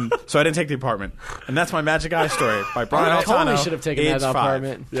 So I didn't take the apartment. And that's my Magic Eye story by Brian I totally Altano, should have taken age that 5.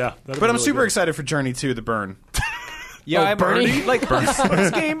 apartment. Yeah, But I'm super excited for Journey 2, The Burn. Yeah, I'm Bernie? already like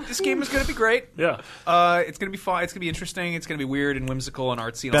this game. This game is going to be great. Yeah. It's going to be fun. It's going to be interesting. It's going to be weird and whimsical and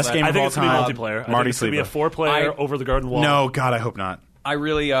artsy. And Best all that. game I of think all it's going to time. be multiplayer. Marty I think it's going to be a Sleeper. 4-player over the garden wall. No, God, I hope not. I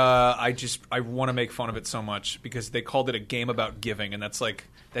really, I want to make fun of it so much because they called it a game about giving, and that's like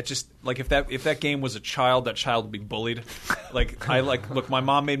that. Just like if that game was a child, that child would be bullied. Look, my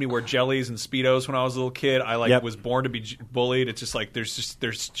mom made me wear jellies and Speedos when I was a little kid. I Yep. was born to be bullied. It's just like there's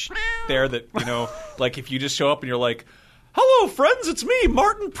there that like if you just show up and you're like, "Hello, friends, it's me,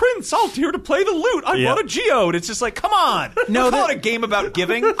 Martin Prince. I'm here to play the lute. I Yep. bought a geode." It's just like, come on. No, Don't call that- it a game about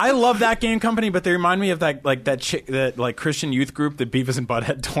giving. I love that game company, but they remind me of that Christian youth group that Beavis and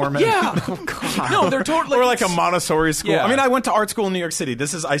Butthead torment. Yeah. No, they're totally Or like a Montessori school. Yeah. I mean, I went to art school in New York City.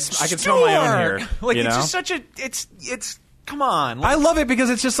 This is I can smell my own here. Like you it's know? just such a it's come on. I love it because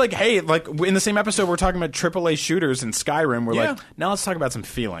it's just like, hey, like in the same episode, we're talking about AAA shooters in Skyrim. We're Yeah. like, now let's talk about some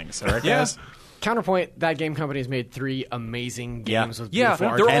feelings, all right, Yeah. guys? Counterpoint, that game company's made 3 amazing games with Yeah,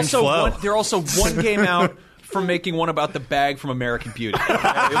 beautiful art. they're also one game out from making one about the bag from American Beauty.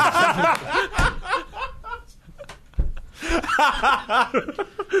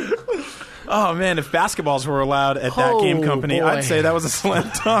 Oh man, if basketballs were allowed at that Oh, game company, boy. I'd say that was a slam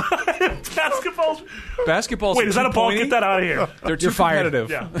dunk. Basketball. Basketball's Wait, is that a ball? 2.0? Get that out of here. They're too You're fired. competitive.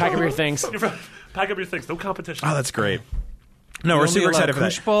 Yeah. Pack up your things. Pack up your things. No competition. Oh, that's great. No, we're only super allow excited for that.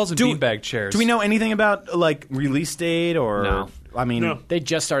 push balls and beanbag chairs. Do we know anything about like release date or? No. I mean, No. They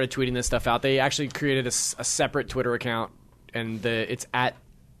just started tweeting this stuff out. They actually created a separate Twitter account, and it's at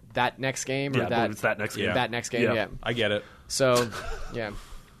that next game or Yeah, I believe it's that next game. That next game, Yeah. yeah. I get it. So, yeah.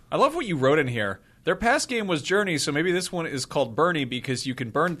 I love what you wrote in here. Their past game was Journey, so maybe this one is called Bernie because you can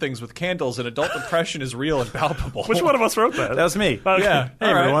burn things with candles and adult depression is real and palpable. Which one of us wrote that? that was me. Okay. Yeah. Hey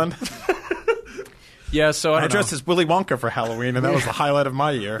All right. everyone. Yeah, so I I don't dressed know. as Willy Wonka for Halloween, and that was the highlight of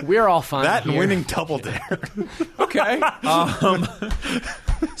my year. We're all fun. That and here. winning Double Dare. Okay.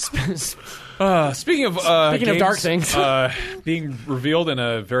 Speaking of Speaking of dark games, things. being revealed in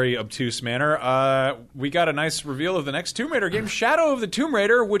a very obtuse manner, we got a nice reveal of the next Tomb Raider game, Shadow of the Tomb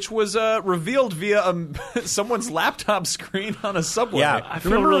Raider, which was revealed via someone's laptop screen on a subway. Yeah. I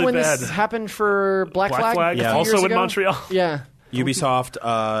feel Remember really when bad. this happened for Black Flag? Yeah. a few Also years in ago? Montreal. Yeah. Ubisoft,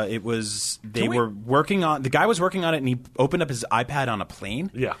 it was they were working on. The guy was working on it, and he opened up his iPad on a plane.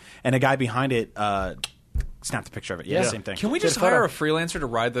 Yeah. and a guy behind it snapped a picture of it. Yeah, Yeah. same thing. Can we just Good photo. hire a freelancer to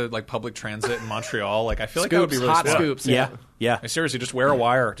ride the public transit in Montreal? I feel like that would be Scoops, really hot smart. scoops. Yeah, yeah, Seriously, just wear a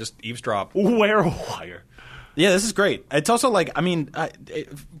wire, just eavesdrop. Wear a wire. yeah. This is great. It's also like, I mean,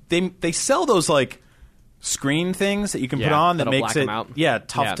 they sell those like screen things that you can put Yeah, on that that'll makes black 'em it out.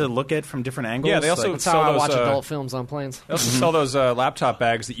 tough Yeah. to look at from different angles. Yeah, they also like, That's how sell I those, watch adult films on planes. They also sell those laptop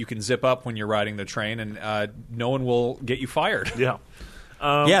bags that you can zip up when you're riding the train, and no one will get you fired. Yeah.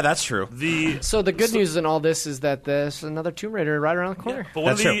 yeah, that's true. So the good news in all this is that there's another Tomb Raider right around the corner. But one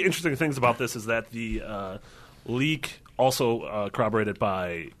That's of the true. interesting things about this is that the leak, also corroborated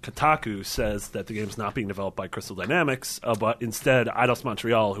by Kotaku, says that the game's not being developed by Crystal Dynamics, but instead Eidos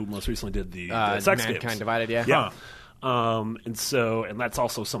Montreal, who most recently did the Sex Mankind games. Divided, yeah. Yeah. And that's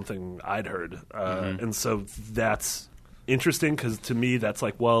also something I'd heard, and so that's interesting because to me that's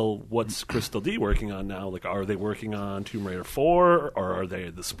like, well, what's Crystal D working on now? Like, are they working on Tomb Raider 4, or are they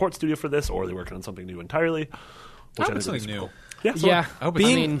the support studio for this, or are they working on something new entirely? I hope it's something new. Yeah, Yeah, I hope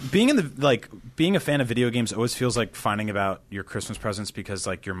it's being a fan of video games always feels like finding about your Christmas presents because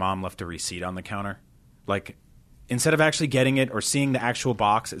like your mom left a receipt on the counter. Like instead of actually getting it or seeing the actual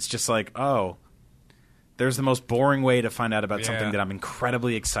box, it's just like, oh, there's the most boring way to find out about something that I'm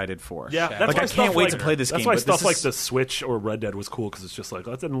incredibly excited for. Yeah, that's like I can't wait to play this game. That's why but stuff like the Switch or Red Dead was cool because it's just like,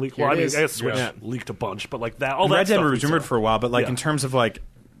 that didn't leak. Well, I mean, I guess Switch leaked a bunch, but like that, all that Red Dead stuff was rumored for a while, but like in Yeah. terms of like,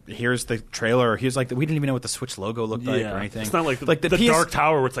 here's the trailer. Here's like we didn't even know what the Switch logo looked like or anything. It's not like the Dark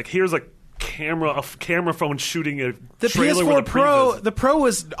Tower where it's like, here's a camera phone shooting a the trailer PS4 with a Pro. previs. The Pro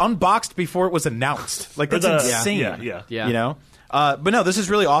was unboxed before it was announced. Like that's insane. Yeah. You know. But no, this is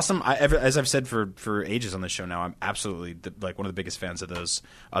really awesome. As I've said for ages on this show now, I'm absolutely like one of the biggest fans of those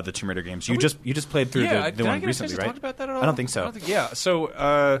the Tomb Raider games. You just played through the one recently, right? Talk about that at all? I don't think so.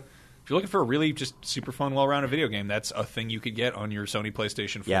 So if you're looking for a really just super fun, well-rounded video game, that's a thing you could get on your Sony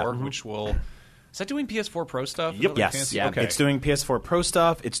PlayStation 4, which will. Is that doing PS4 Pro stuff? Yep. Yes. Fancy? Yeah. Okay. It's doing PS4 Pro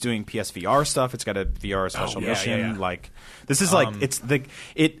stuff. It's doing PSVR stuff. It's got a VR special mission. yeah. Like this is like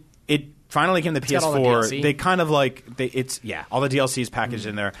it finally came to got all the PS4. DLC. They kind of like all the DLC is packaged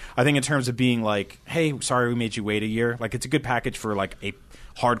in there. I think in terms of being like, hey, sorry we made you wait a year. Like it's a good package for like a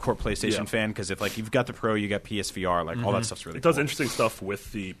hardcore PlayStation fan because if like you've got the Pro, you got PSVR, like all that stuff's really It does cool. interesting stuff with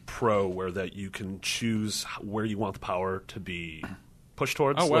the Pro where that you can choose where you want the power to be pushed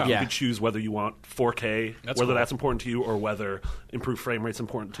towards. Oh, wow. Like you Yeah. can choose whether you want 4K, That's whether cool. that's important to you, or whether improved frame rate's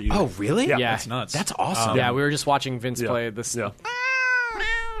important to you. Oh, really? Yeah. Yeah. That's nuts. That's awesome. Yeah, we were just watching Vince Yeah. play this. Yeah.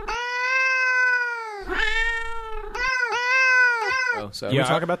 So Can we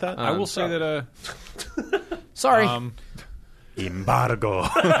talk about that? I will say that. sorry. Embargo.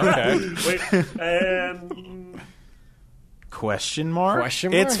 Okay. Wait, and Question mark?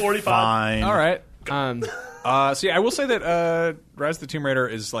 Question mark? It's 45. fine. All right. Um, So yeah, I will say that Rise of the Tomb Raider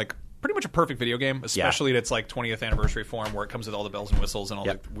is like pretty much a perfect video game, especially in its like 20th anniversary form, where it comes with all the bells and whistles and all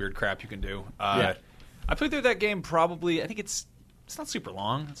the weird crap you can do. I played through that game probably. I think it's not super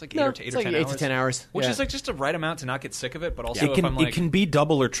long. It's like 8 or 10 it's like hours. 8 to 10 hours. Which Yeah. is like just the right amount to not get sick of it, but also It if can I'm like, it can be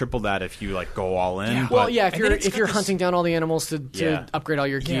double or triple that if you like go all in. Yeah. but- Well, yeah, if And then you're it's if got you're this- hunting down all the animals to Yeah. upgrade all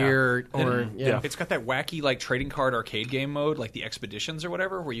your gear, or it's got that wacky like trading card arcade game mode, like the expeditions or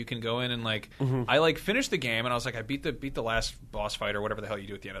whatever, where you can go in and like I like finished the game and I was like I beat the last boss fight or whatever the hell you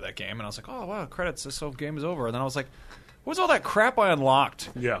do at the end of that game, and I was like, oh wow, credits, this whole game is over. And then I was like, what was all that crap I unlocked?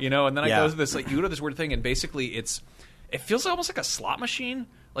 Yeah. You know, and then I Yeah. go to this like you go to this weird thing, and basically it feels almost like a slot machine.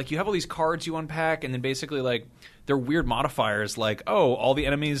 Like you have all these cards you unpack, and then basically like they're weird modifiers, like all the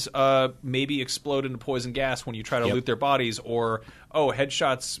enemies maybe explode into poison gas when you try to loot their bodies, or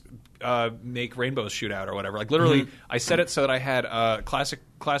headshots make rainbows shoot out or whatever. Like literally, I set it so that I had classic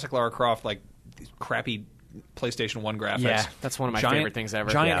Lara Croft like crappy PlayStation 1 graphics. Yeah, that's one of my favorite things ever.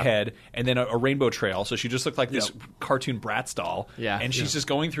 Giant Yeah. head, and then a rainbow trail. So she just looked like this cartoon Bratz doll. Yeah. and she's just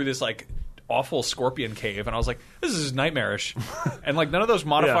going through this like awful scorpion cave, and I was like, this is nightmarish. And like none of those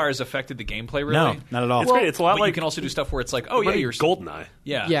modifiers affected the gameplay really. No, not at all. It's great. It's a lot But like you can also do stuff where it's like, oh yeah, you're GoldenEye.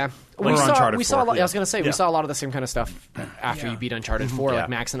 yeah. Yeah, Or Uncharted we 4, saw. A lot, yeah. I was gonna say we saw a lot of the same kind of stuff after Yeah. you beat Uncharted 4. Yeah. Like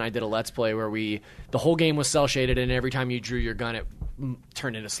Max and I did a Let's Play where the whole game was cell shaded, and every time you drew your gun, it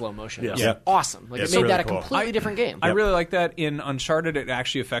turned into slow motion. Yeah. It was Yeah. awesome. Like It's it made really that a cool. completely different game. I really like that. In Uncharted, it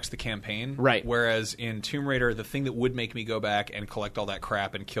actually affects the campaign. Right. Whereas in Tomb Raider, the thing that would make me go back and collect all that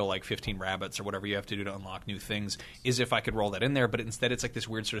crap and kill like 15 rabbits or whatever you have to do to unlock new things is if I could roll that in there. But instead, it's like this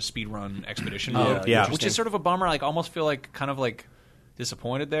weird sort of speedrun expedition mode. yeah. Which is sort of a bummer. Like, almost feel like kind of like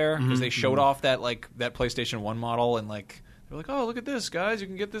disappointed there because they showed off that like that PlayStation 1 model and like they're like, oh, look at this, guys, you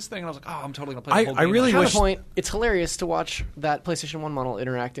can get this thing. And I was like, oh, I'm totally going to play the whole I game. really like, wish- Counterpoint, it's hilarious to watch that PlayStation 1 model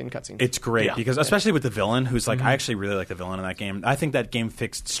interact in cutscenes. It's great Yeah. because especially with the villain, who's like, I actually really like the villain in that game. I think that game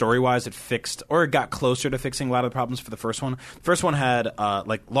fixed story-wise. It fixed or it got closer to fixing a lot of the problems for the first one. The first one had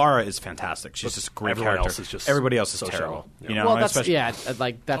like Lara is fantastic. She's just a great everyone character. else is just Everybody else is so terrible. shallow. Yeah. You know, well, and that's especially-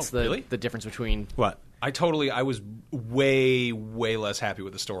 like that's really? the difference between what? I was way less happy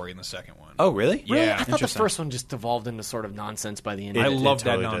with the story in the second one. Oh, really? Yeah. Really? I thought the Interesting. first one just devolved into sort of nonsense by the end. I of it. loved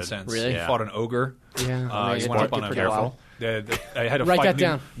totally that did. nonsense. Really? He Yeah. fought an ogre. Yeah, I mean, He it went did up on get a pretty careful. wild. I had to Write fight that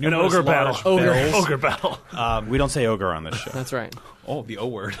down. An numerous ogre large battle. bells. Ogre battle. We don't say ogre on this show. That's right. Oh, the O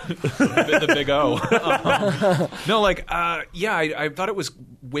word, the big O. No, like, yeah, I thought it was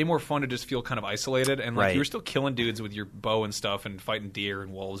way more fun to just feel kind of isolated, and like Right. you were still killing dudes with your bow and stuff, and fighting deer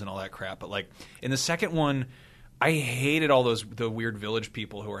and wolves and all that crap. But like in the second one, I hated all the weird village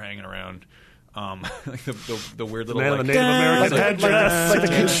people who were hanging around. like the weird little Man like, in the Native American headdress, Like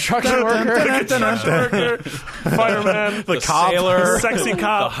the construction worker. fireman, The cop, sailor, sexy the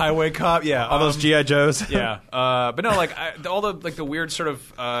cop. highway cop. Yeah, all those GI Joes. yeah, but no, like all the weird sort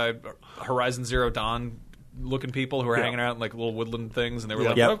of Horizon Zero Dawn looking people who are hanging out in like little woodland things, and they were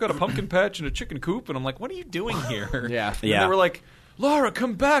like, Yep. I've got a pumpkin patch and a chicken coop, and I'm like, what are you doing here? Yeah. And they were like, Laura,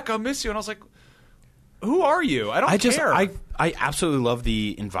 come back, I'll miss you, and I was like, who are you? I don't care. I absolutely love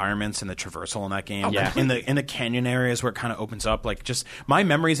the environments and the traversal in that game. Yeah. In the canyon areas where it kind of opens up, like just my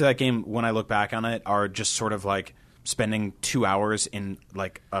memories of that game when I look back on it are just sort of like spending 2 hours in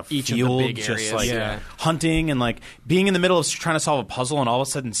like a Each of the field, big just areas, like yeah. hunting and like being in the middle of trying to solve a puzzle, and all of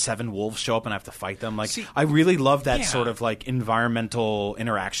a sudden 7 wolves show up and I have to fight them. Like I really love that sort of like environmental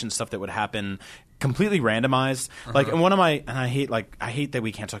interaction stuff that would happen. Completely randomized. Like, and one of my, and I hate that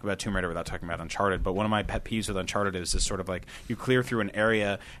we can't talk about Tomb Raider without talking about Uncharted, but one of my pet peeves with Uncharted is this sort of like, you clear through an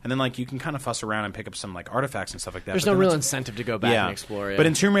area, and then like, you can kind of fuss around and pick up some like artifacts and stuff like that. There's but no then real it's- incentive to go back and explore. Yeah. But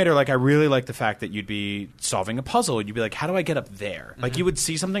in Tomb Raider, like, I really like the fact that you'd be solving a puzzle, and you'd be like, how do I get up there? Like, you would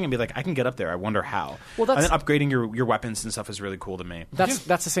see something and be like, I can get up there, I wonder how. Well, that's- and then upgrading your weapons and stuff is really cool to me. That's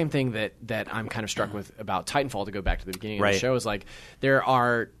the same thing that I'm kind of struck with about Titanfall, to go back to the beginning of Right. the show, is like there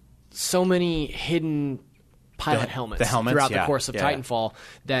are so many hidden pilot helmets, the helmets, throughout the yeah, course of yeah. Titanfall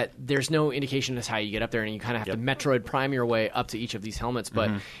that there's no indication as how you get up there, and you kind of have to Metroid Prime your way up to each of these helmets. But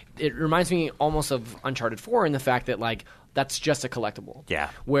it reminds me almost of Uncharted 4 in the fact that like that's just a collectible.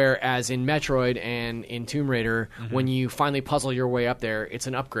 Yeah. Whereas in Metroid and in Tomb Raider, when you finally puzzle your way up there, it's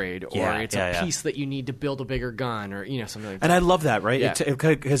an upgrade, or it's a piece that you need to build a bigger gun, or something like that. And I love that, right? Yeah.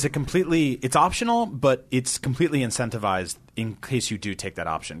 Because it's optional, but it's completely incentivized in case you do take that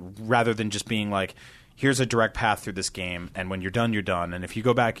option, rather than just being like, here's a direct path through this game, and when you're done, you're done. And if you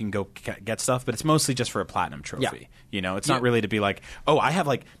go back, you can go get stuff, but it's mostly just for a platinum trophy. It's not really to be like, oh, I have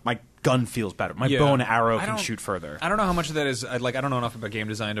like my gun feels better, my bow and arrow can shoot further. I don't know how much of that is. I don't know enough about game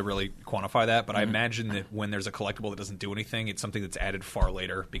design to really quantify that, but I imagine that when there's a collectible that doesn't do anything, it's something that's added far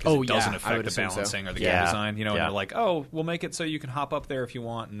later because it doesn't affect the balancing or the game design. And they're like, oh, we'll make it so you can hop up there if you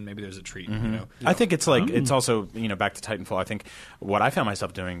want, and maybe there's a treat. I think it's like it's also back to Titanfall. I think what I found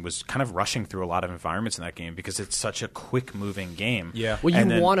myself doing was kind of rushing through a lot of environments in that game because it's such a quick moving game. Yeah. Well,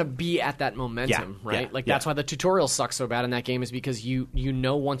 you want to be at that momentum, right? Yeah, That's why the tutorials suck so bad in that game, is because you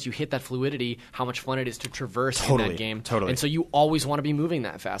know once you hit that fluidity how much fun it is to traverse in that game. Totally. And so you always want to be moving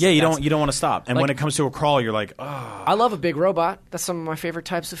that fast. Yeah, Like, you don't want to stop. And like- when it comes to a crawl, you're like, oh. I love a big robot. That's some of my favorite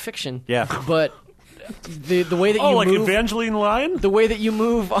types of fiction. Yeah. But the way that you like move, Evangeline Lyon? the way that you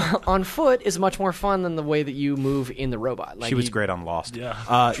move on foot is much more fun than the way that you move in the robot. Like She was you- great on Lost.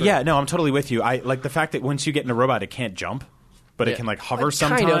 Yeah. No, I'm totally with you. I like the fact that once you get in a robot, it can't jump, but it Yeah. can like hover Like,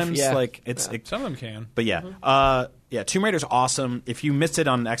 kind of, sometimes. yeah. Like it's. Some of them can. But yeah, Tomb Raider's awesome. If you missed it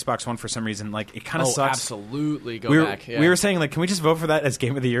on Xbox One for some reason, like it kind of Oh, sucks. absolutely. Go We were, back. Yeah. we were saying like, can we just vote for that as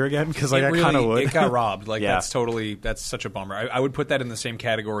Game of the Year again? Because like I kind of would. It got robbed. Like Yeah. that's such a bummer. I would put that in the same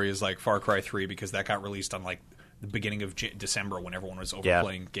category as like Far Cry 3 because that got released on like the beginning of December when everyone was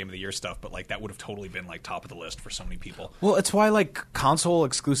overplaying Game of the Year stuff. But like that would have totally been like top of the list for so many people. Well, it's why like console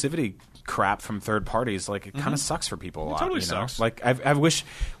exclusivity crap from third parties, like it kind of sucks for people a lot. totally you know? sucks. Like I wish,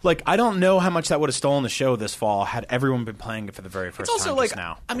 like I don't know how much that would have stolen the show this fall had everyone been playing it for the very first It's also time like just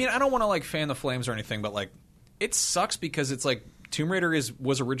now. I mean I don't want to like fan the flames or anything, but like it sucks because it's like Tomb Raider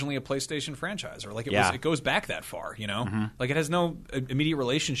was originally a PlayStation franchise, or like it goes back that far, Like it has no immediate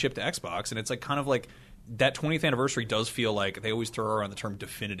relationship to Xbox, and it's like kind of like that 20th anniversary does feel like they always throw around the term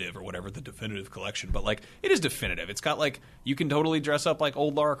definitive or whatever, the definitive collection, but like it is definitive. It's got like you can totally dress up like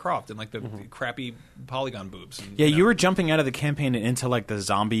old Lara Croft and like the crappy polygon boobs. And, Yeah, you were jumping out of the campaign and into like the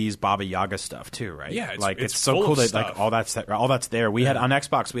zombies, Baba Yaga stuff too, right? Yeah, like it's so full cool of that stuff. like all that's there. We had on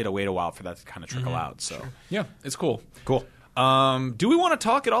Xbox, we had to wait a while for that to kind of trickle out. So yeah, it's cool. cool. Do we want to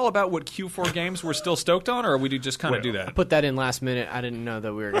talk at all about what Q4 games we're still stoked on, or we do just kind of do that? Put that in last minute. I didn't know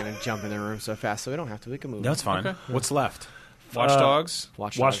that we were going to jump in the room so fast, so we don't have to. We can move. That's fine. Okay. What's left? Watch Dogs.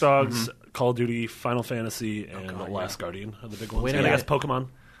 Watch Watch Dogs. Dogs, Call of Duty, Final Fantasy, and The Last Guardian are the big ones. Wait a And I minute. guess Pokemon.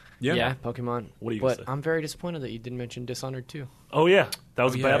 Yeah, Pokemon. What are you gonna But say? I'm very disappointed that you didn't mention Dishonored 2. Oh, yeah. That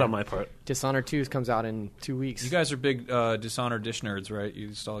was yeah. bad on my part. Dishonored 2 comes out in 2 weeks. You guys are big Dishonored dish nerds, right? You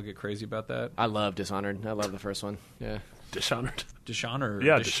just all get crazy about that. I love Dishonored. I love the first one. Yeah. Dishonored. Dishonored.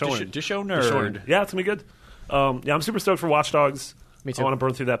 Yeah, Dishonored. Dishonored. Dishonored. Yeah, it's going to be good. Yeah, I'm super stoked for Watch Dogs. Me too. I want to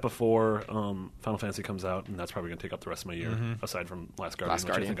burn through that before Final Fantasy comes out, and that's probably going to take up the rest of my year, aside from Last Guardian, Last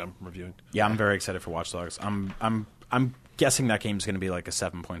Guardian. which I think I'm reviewing. Yeah, I'm very excited for Watch Dogs. I'm guessing that game's going to be like a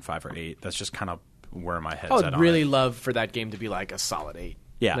 7.5 or 8. That's just kind of where my head's I at would on really it. love for that game to be like a solid 8.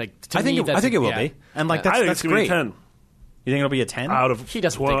 Yeah, Like, to I think me, I think it will be, and like I that's think it's going to be great. 10. You think it'll be a 10? Out of He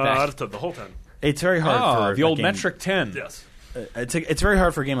doesn't think that. out of the whole 10. It's very hard for the old a game, metric 10. Yes. It's very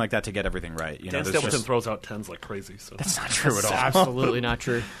hard for a game like that to get everything right. You know, Dan there's Stapleton just- throws out 10s like crazy. So That's not true at It's all. absolutely not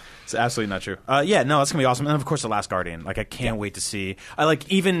true. It's absolutely not true. Yeah, no, that's gonna be awesome. And of course, The Last Guardian. Like, I can't wait to see. I like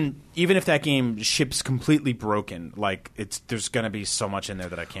even if that game ships completely broken. Like, there's gonna be so much in there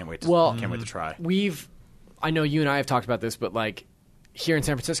that I can't wait to try. I know you and I have talked about this, but like here in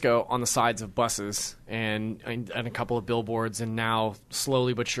San Francisco, on the sides of buses and a couple of billboards, and now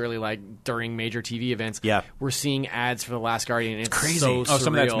slowly but surely, like during major TV events, we're seeing ads for The Last Guardian. It's crazy. So Oh,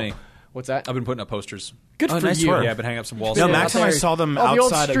 some of that's surreal. me. What's that? I've been putting up posters. Good for nice you. work. Yeah, I've been hanging up some walls. No, Yeah, Max and I there. saw them the old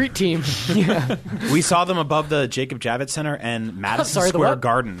outside of- street team. Yeah. We saw them above the Jacob Javits Center and Madison Sorry, the Square what?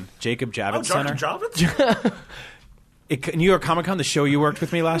 Garden. Jacob Javits Center. Javits? New York Comic Con, the show you worked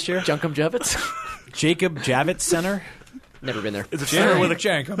with me last year. Junkum Jevits. Jacob Javits Center. Never been there. Is it Jerry with a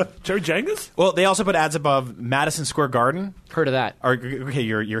Jankum. Jerry Jengas? Well, they also put ads above Madison Square Garden. Heard of that? Or, okay,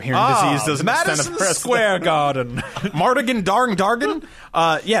 your hearing disease doesn't Madison extend to the rest of Square Garden. Mardigan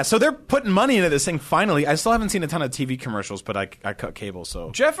Dargan. Yeah, so they're putting money into this thing finally. I still haven't seen a ton of TV commercials, but I cut cable,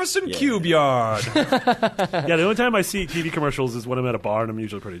 so. Jefferson Cube Yard. Yeah, the only time I see TV commercials is when I'm at a bar and I'm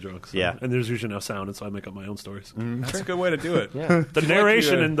usually pretty drunk. So. Yeah. And there's usually no sound, and so I make up my own stories. That's a good way to do it. Yeah. The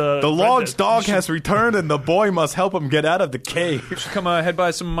narration and the large dog has returned, and the boy must help him get out of the cave. Come head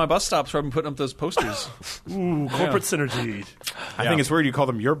by some of my bus stops where I've been putting up those posters. Ooh, corporate synergy. I think it's weird you call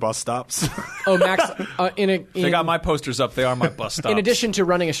them your bus stops. Oh, Max. They got my posters up. They are my bus stops. In addition to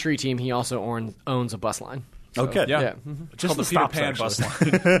running a street team, he also owns a bus line. Okay. Yeah. Yeah. It's called the Peter stops, Pan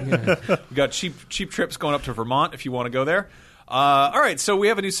actually. bus line. We got cheap trips going up to Vermont if you want to go there. All right, so we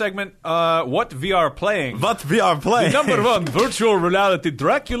have a new segment, What We Are Playing. What we are playing. The number one virtual reality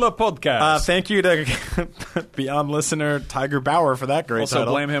Dracula podcast. Thank you to Beyond listener Tiger Bauer for that great also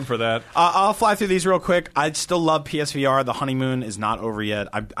title. blame him for that. I'll fly through these real quick. I still love PSVR. The honeymoon is not over yet.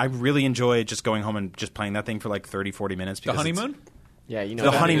 I really enjoy just going home and just playing that thing for like 30, 40 minutes. The because it's- honeymoon? Yeah, you know.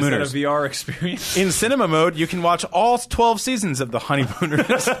 The that. honeymooners. Is that a VR experience? In cinema mode, you can watch all 12 seasons of The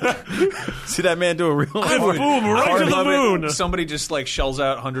Honeymooners. See that man do a real Boom, right I to the love moon. it. Somebody just like shells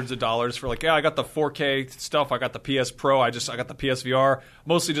out hundreds of dollars for like, yeah, I got the 4K stuff. I got the PS Pro. I got the PSVR.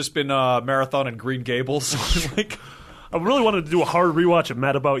 Mostly just been marathon and Green Gables. Like, I really wanted to do a hard rewatch of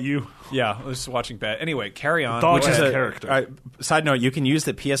Mad About You. yeah, I was just watching that. Anyway, carry on. Dog Which is Bad a character. Side note: you can use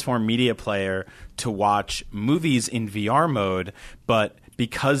the PS4 media player to watch movies in VR mode, but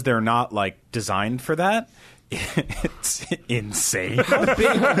because they're not like designed for that, it's insane.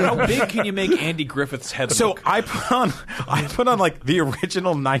 How big can you make Andy Griffith's head So look? I put on like the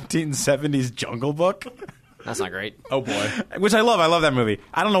original 1970s Jungle Book. That's not great. Oh boy. Which I love. I love that movie.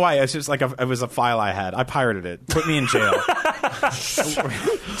 I don't know why. It's just like it was a file I had. I pirated it. Put me in jail.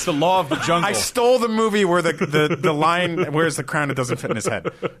 It's the law of the jungle. I stole the movie where the line "Where's the crown?" It doesn't fit in his head.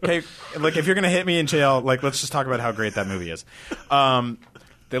 Okay, like if you're gonna hit me in jail, like let's just talk about how great that movie is.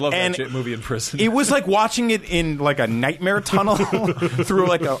 They love and that shit movie in prison. It was like watching it in like a nightmare tunnel through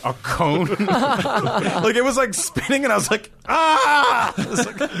like a cone. Like it was like spinning, and I was like, ah! It was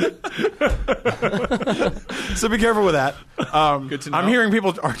like- So be careful with that. Good to know. I'm hearing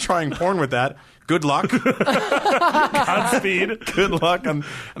people are trying porn with that. Good luck. Godspeed. Good luck on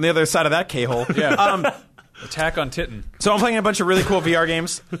the other side of that K-hole. Yeah. Attack on Titan. So I'm playing a bunch of really cool VR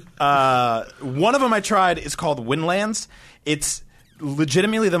games. One of them I tried is called Windlands. It's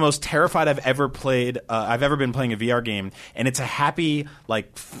legitimately the most terrified I've ever played. I've ever been playing a VR game, and it's a happy,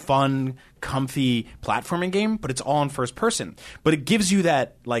 like, fun, comfy platforming game, but it's all in first person. But it gives you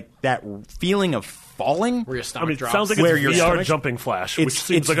that feeling of falling. Where your I stomach mean, it drops. sounds like Where it's your VR stomach- jumping flash, which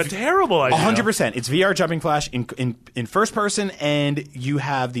seems like a v- terrible idea. 100%. It's VR jumping flash in first person, and you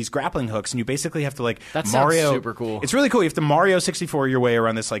have these grappling hooks, and you basically have to like That sounds Mario. super cool. It's really cool. You have to Mario 64 your way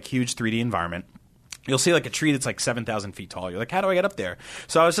around this like huge 3D environment. You'll see like a tree that's like 7,000 feet tall. You're like, how do I get up there?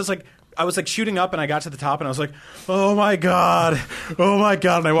 So I was shooting up, and I got to the top, and I was like, oh my god.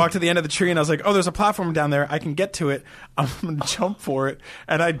 And I walked to the end of the tree, and I was like, oh, there's a platform down there. I can get to it. I'm gonna jump for it.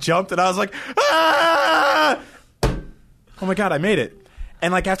 And I jumped, and I was like, ah! Oh my god, I made it.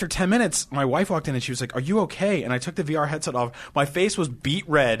 And like after 10 minutes, my wife walked in and she was like, "Are you okay?" And I took the VR headset off. My face was beet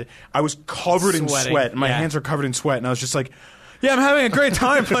red. I was covered in Sweating. sweat, and my hands were covered in sweat. And I was just like, "Yeah, I'm having a great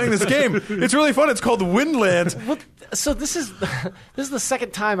time playing this game. It's really fun. It's called Windlands." Well, so this is the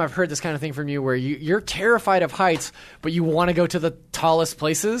second time I've heard this kind of thing from you, where you're terrified of heights, but you want to go to the tallest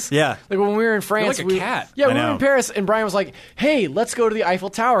places. Yeah. Like when we were in France, like a cat. Yeah, I we were know. in Paris, and Brian was like, "Hey, let's go to the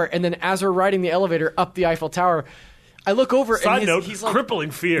Eiffel Tower." And then as we're riding the elevator up the Eiffel Tower, I look over Side and note, he's like, crippling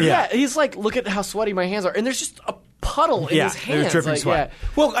fear. Yeah, he's like, "Look at how sweaty my hands are," and there's just a puddle in his they're hands. dripping sweat.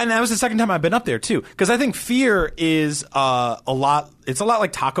 Well, and that was the second time I've been up there too, because I think fear is a lot. It's a lot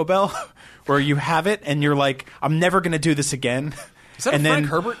like Taco Bell, where you have it and you're like, I'm never going to do this again. Is that and a Frank then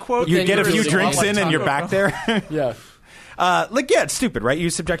Herbert quote? You Then get a you're few really drinks like in and you're back there. Yeah. It's stupid, right? You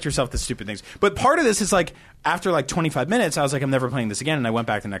subject yourself to stupid things. But part of this is like, after like 25 minutes, I was like, I'm never playing this again. And I went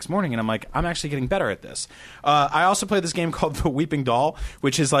back the next morning and I'm like, I'm actually getting better at this. I also played this game called The Weeping Doll,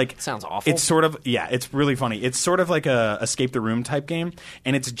 which is like... Sounds awful. It's sort of, it's really funny. It's sort of like a Escape the Room type game.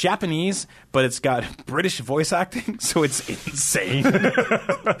 And it's Japanese, but it's got British voice acting. So it's insane.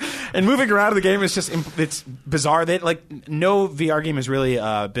 And moving around in the game is just, it's bizarre. No VR game has really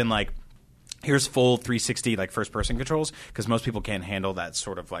been like, here's full 360 like first person controls, because most people can't handle that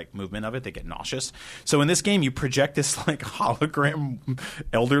sort of like movement of it. They get nauseous. So in this game you project this like hologram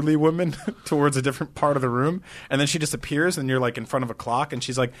elderly woman towards a different part of the room, and then she disappears and you're like in front of a clock and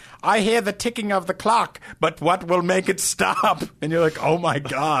she's like, I hear the ticking of the clock, but what will make it stop? And you're like, oh my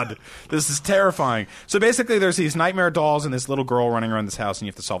god, this is terrifying. So basically there's these nightmare dolls and this little girl running around this house and you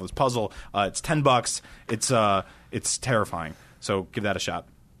have to solve this puzzle. It's $10. It's terrifying. So give that a shot.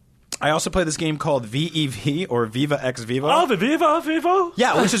 I also play this game called VEV, or Viva Ex Vivo. Oh, the Vivo?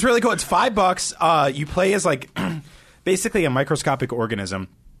 Yeah, which is really cool. It's $5. You play as like basically a microscopic organism.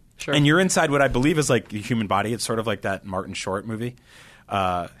 Sure. And you're inside what I believe is like the human body. It's sort of like that Martin Short movie,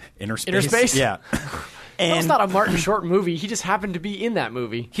 Inner Space. Inner Space? Yeah. And That's not a Martin Short movie. He just happened to be in that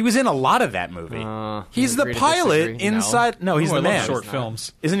movie. he was in a lot of that movie. He's the agree to pilot disagree. inside. No, he's Oh, the I love man. short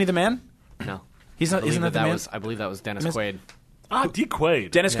films. Isn't he the man? No. He's not. Isn't that the man? I believe that was Dennis Quaid. D.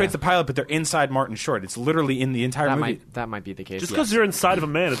 Quaid. Dennis Quaid's the pilot, but they're inside Martin Short. It's literally in the entire movie. That might be the case. Just because you're inside of a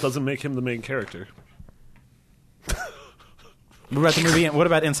man, it doesn't make him the main character. What about the movie? What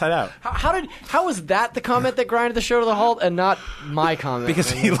about Inside Out? How was that the comment that grinded the show to the halt and not my comment? Because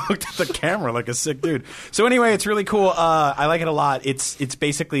he looked at the camera like a sick dude. So anyway, it's really cool. I like it a lot. It's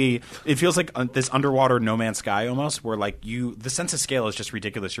basically, it feels like this underwater No Man's Sky almost, where like the sense of scale is just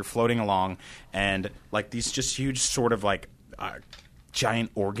ridiculous. You're floating along and like these just huge sort of like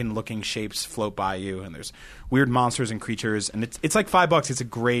giant organ-looking shapes float by you, and there's weird monsters and creatures, and it's like $5. It's a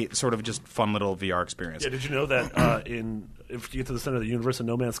great sort of just fun little VR experience. Yeah, did you know that if you get to the center of the universe and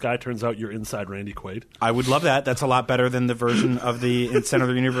No Man's Sky, turns out you're inside Randy Quaid? I would love that. That's a lot better than the version of the center of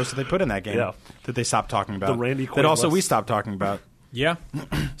the universe that they put in that game that they stopped talking about. The Randy Quaid that also was- we stopped talking about. Yeah.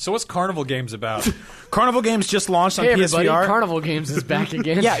 So what's Carnival Games about? Carnival Games just launched on Hey everybody, PSVR. Carnival Games is back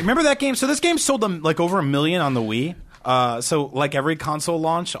again. Yeah, remember that game? So this game sold them like over 1 million on the Wii. So like every console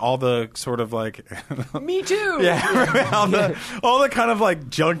launch, all the sort of like Me too. yeah, all the kind of like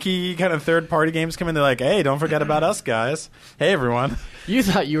junky kind of third party games come in. They're like, hey, don't forget about us guys. Hey everyone. You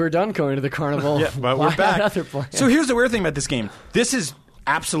thought you were done going to the carnival. Yeah, but Why we're back. have other plans? So here's the weird thing about this game. This is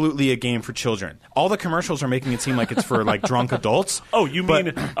absolutely a game for children. All the commercials are making it seem like it's for like drunk adults. Oh, you but-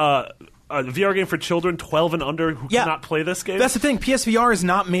 mean a VR game for children 12 and under who cannot play this game? That's the thing. PSVR is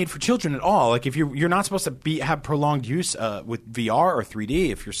not made for children at all. Like if you're not supposed to have prolonged use with VR or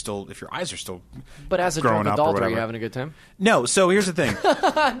 3D if your eyes are still But as a growing drunk up or adult, are whatever. you having a good time? No. So here's the thing.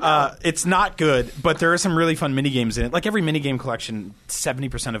 It's not good, but there are some really fun mini games in it. Like every mini game collection,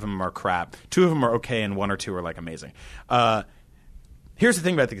 70% of them are crap. 2 of them are okay, and 1 or 2 are like amazing. Here's the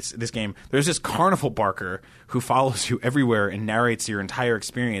thing about this game. There's this carnival barker who follows you everywhere and narrates your entire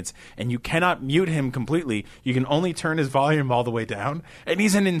experience, and you cannot mute him completely. You can only turn his volume all the way down, and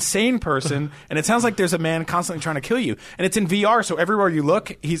he's an insane person, and it sounds like there's a man constantly trying to kill you. And it's in VR, so everywhere you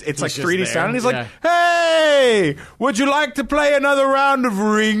look, it's like just 3D there. sound, and he's Yeah. like, hey, would you like to play another round of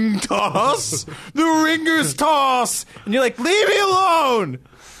ring toss? The ringer's toss. And you're like, leave me alone.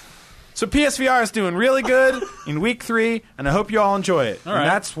 So PSVR is doing really good in week 3, and I hope you all enjoy it. All And right.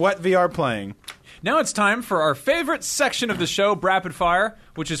 that's what VR playing. Now it's time for our favorite section of the show, Rapid Fire,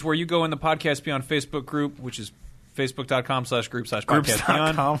 which is where you go in the Podcast Beyond Facebook group, which is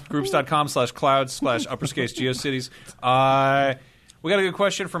facebook.com/group/podcastbeyond, groups.com/clouds/uppercase geocities. We got a good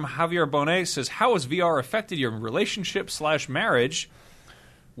question from Javier Bonet. Says, how has VR affected your relationship/marriage?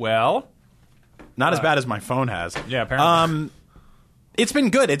 Well, Not as bad as my phone has. yeah, apparently. It's been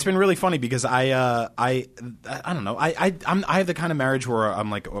good. It's been really funny because I don't know. I have the kind of marriage where I'm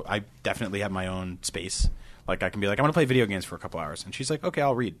like, I definitely have my own space. Like I can be like, I'm going to play video games for a couple hours, and she's like, okay,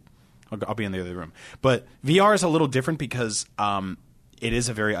 I'll read. I'll be in the other room. But VR is a little different because it is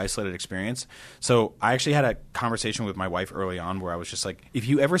a very isolated experience. So I actually had a conversation with my wife early on where I was just like, if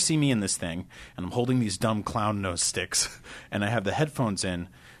you ever see me in this thing and I'm holding these dumb clown nose sticks and I have the headphones in,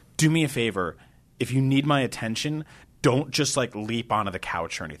 do me a favor. If you need my attention, don't just like leap onto the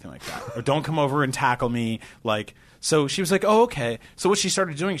couch or anything like that, or don't come over and tackle me. Like, so she was like, oh, okay. So what she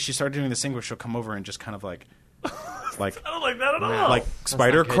started doing this thing where she'll come over and just kind of like Like I don't like that at all. like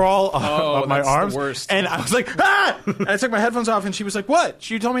spider crawl up my that's the arms, worst. and I was like, ah! And I took my headphones off, and she was like, "What?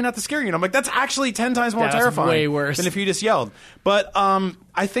 She told me not to scare you." And I'm like, "That's actually 10 times more That's terrifying, way worse. than if you just yelled." But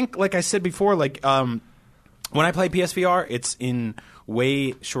I think, like I said before, like when I play PSVR, it's in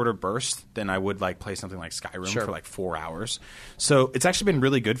way shorter bursts than I would like play something like Skyrim for like 4 hours. So it's actually been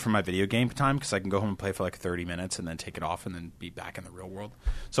really good for my video game time because I can go home and play for like 30 minutes and then take it off and then be back in the real world.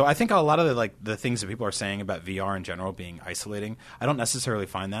 So I think a lot of the things that people are saying about VR in general being isolating, I don't necessarily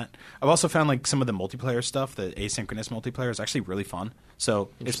find that. I've also found like some of the multiplayer stuff, the asynchronous multiplayer, is actually really fun. So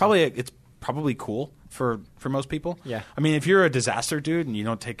it's probably cool for most people. Yeah. I mean, if you're a disaster dude and you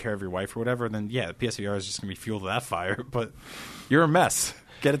don't take care of your wife or whatever, then yeah, PSVR is just going to be fuel to that fire. But you're a mess.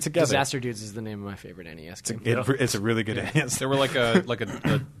 Get it together. Disaster Dudes is the name of my favorite NES game. It's a really good answer. They were like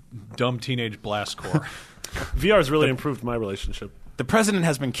a dumb teenage blast core. VR has really improved my relationship. The president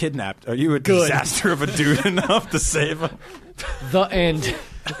has been kidnapped. Are you a disaster of a dude enough to save him? The end.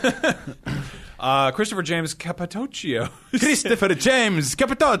 Christopher James Capitocchio. Christopher James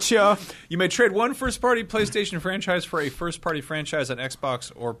Capitocchio. You may trade one first-party PlayStation franchise for a first-party franchise on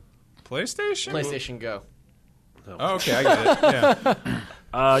Xbox or PlayStation? PlayStation Go. Oh, okay, I get it.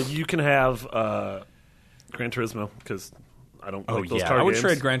 Yeah. You can have Gran Turismo because I don't like those car I would games.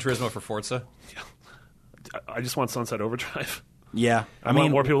 trade Gran Turismo for Forza. I just want Sunset Overdrive. Yeah, I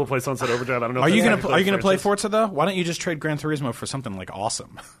want more people to play Sunset Overdrive. I don't know. Are if you that's gonna a play franchise. Forza though? Why don't you just trade Gran Turismo for something like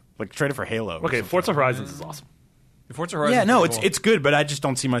awesome, like trade it for Halo? or Okay, something. Forza Horizons is awesome. Forza Horizon. Yeah, no, it's good, but I just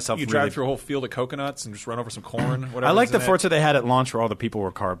don't see myself. You really... drive through a whole field of coconuts and just run over some corn. Whatever. I like the Forza they had at launch where all the people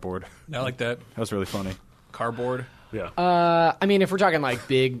were cardboard. I like that. That was really funny. Cardboard. Yeah. I mean, if we're talking like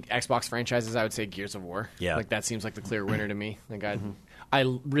big Xbox franchises, I would say Gears of War. Yeah. Like that seems like the clear winner to me. Like I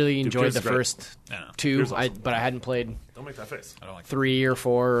really enjoyed Gears the is great. first Yeah. two, Gears is awesome. but I hadn't played Don't make that face. I don't like 3 or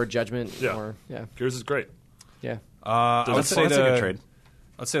 4 or Judgment. Yeah. Or, yeah. Gears is great. Yeah. I would That's say a good trade.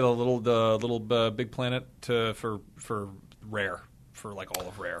 I'd say the little Big Planet for Rare, for like all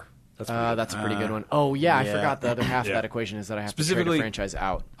of Rare. That's a pretty good one. Oh, yeah, I yeah. forgot the other half of Yeah. that equation is that I have to trade Specifically- a franchise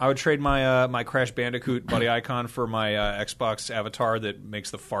out. I would trade my my Crash Bandicoot buddy icon for my Xbox avatar that makes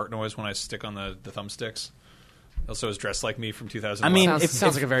the fart noise when I stick on the thumbsticks. Also is dressed like me from 2001. I mean,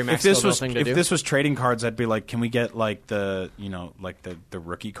 Sounds like a very Max if this Scoville was thing to if do. this was trading cards, I'd be like, can we get like the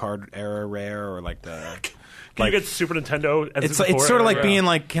rookie card era Rare or like the Can you get Super Nintendo? It's sort of like being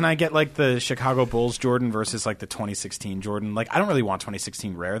like, can I get like the Chicago Bulls Jordan versus like the 2016 Jordan? Like, I don't really want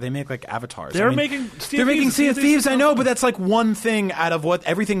 2016 Rare. They make like avatars. They're making Sea of Thieves. I know, but that's like one thing out of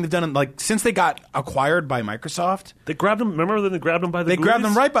everything they've done. Like since they got acquired by Microsoft, They grabbed them. Remember when they grabbed them by the they grabbed ghoulies?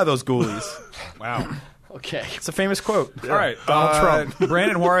 them right by those ghoulies. wow. Okay. It's a famous quote. All right, Donald Trump.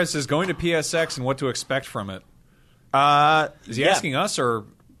 Brandon Juarez is going to PSX and what to expect from it. Is he asking us or?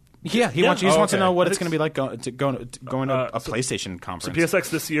 Yeah, he just wants to okay. know what I it's think going to be like going to a PlayStation So conference. PSX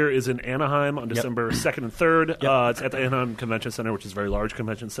this year is in Anaheim on December 2nd and 3rd. It's at the Anaheim Convention Center, which is a very large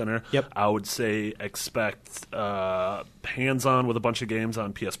convention center. Yep. I would say expect hands-on with a bunch of games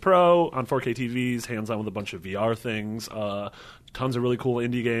on PS Pro, on 4K TVs, hands-on with a bunch of VR things, tons of really cool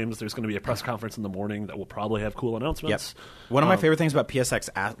indie games. There's going to be a press conference in the morning that will probably have cool announcements. One of my favorite things about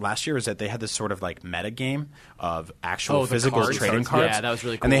PSX last year is that they had this sort of like meta game of actual the physical cards? trading cards. Yeah, that was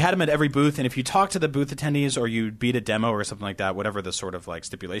really cool. And they had them at every booth. And if you talk to the booth attendees or you beat a demo or something like that, whatever the sort of like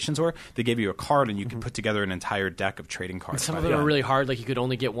stipulations were, they gave you a card and you could put together an entire deck of trading cards. Some by of the them end. are really hard. Like you could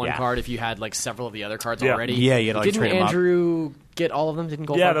only get one Yeah. card if you had like several of the other cards Yeah. already. Yeah, you had to, like, Didn't trade 'em up. Andrew get all of them? Didn't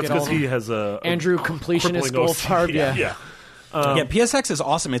Goldfarb Yeah, that's get all because of them? he has a Andrew crippling completionist OCD. Goldfarb. Yeah. Yeah. Yeah, PSX is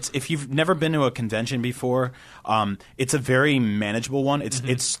awesome. It's if you've never been to a convention before, it's a very manageable one.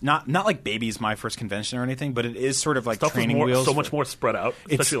 It's not like Baby's my first convention or anything, but it is sort of like Stuff was training more, wheels. so much more spread out,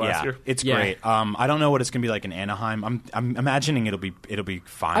 especially last year. It's Yeah. great. I don't know what it's going to be like in Anaheim. I'm imagining it'll be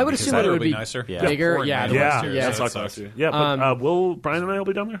fine. I would because assume that- it would It'll be be nicer. Yeah. bigger. Pouring Yeah, rain Yeah, last year, yeah. that's so like it last sucks. year. Yeah, but will Brian and I will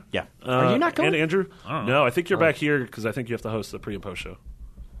be down there? Yeah. Are you not going? And Andrew? I don't know. No, I think you're back here because I think you have to host the pre and post show.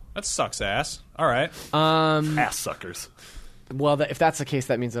 That sucks ass. All right. Ass suckers. Well, if that's the case,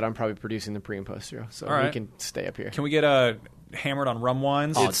 that means that I'm probably producing the pre and post show, so All we right. can stay up here. Can we get hammered on rum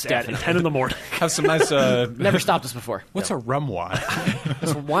wines? It's at 10 in the morning. Have some nice. Never stopped us before. What's a rum wine?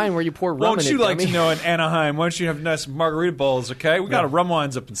 It's wine where you pour rum Won't in you it. like dummy. to know in Anaheim? Why don't you have nice margarita bowls? Okay, we got a rum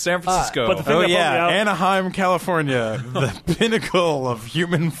wines up in San Francisco. but the thing Oh that bummed me yeah, out- Anaheim, California, the pinnacle of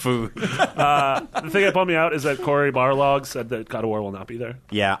human food. The thing that bummed me out is that Corey Barlog said that God of War will not be there.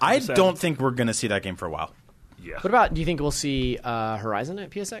 Yeah, I sad. don't think we're going to see that game for a while. Yeah. What about? Do you think we'll see Horizon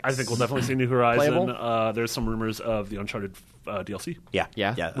at PSX? I think we'll definitely see New Horizon. Playable? There's some rumors of the Uncharted DLC. Yeah,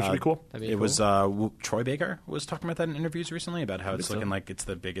 Yeah. Which would be cool. That'd be It cool. was Troy Baker was talking about that in interviews recently about how it's looking like it's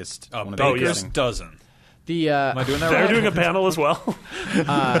the biggest. one of the Baker's biggest things. dozen. Am I doing that They're right? doing a panel as well.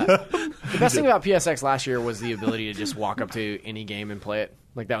 The best thing about PSX last year was the ability to just walk up to any game and play it.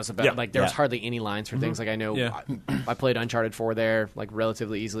 Like that was the best. Yeah. Like there was hardly any lines for things. Like I know Yeah. I played Uncharted 4 there like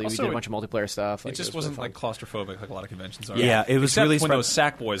relatively easily. Also, we did a bunch of multiplayer stuff. Like, It just was really wasn't fun. like claustrophobic like a lot of conventions are. Yeah, it was Except really when those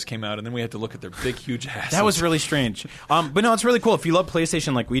Sackboys came out, and then we had to look at their big, huge asses. That was really strange. But no, it's really cool. If you love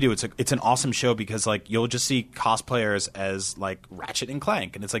PlayStation like we do, it's an awesome show because like you'll just see cosplayers as like Ratchet and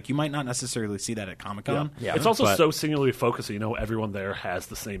Clank, and it's like you might not necessarily see that at Comic-Con. Yeah. It's also But- so singularly focused. So, everyone there has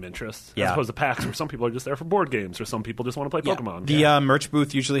the same interests. Yeah. As opposed to PAX, where some people are just there for board games, or some people just want to play Pokemon. The merch booth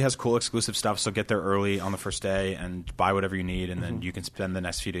usually has cool exclusive stuff, so get there early on the first day and buy whatever you need, and then you can spend the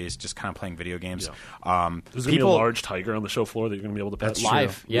next few days just kind of playing video games. There's going to be a large tiger on the show floor that you're going to be able to pet. That's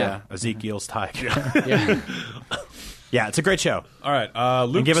Live. true. Yeah. Ezekiel's tiger. Yeah. Yeah, it's a great show. All right.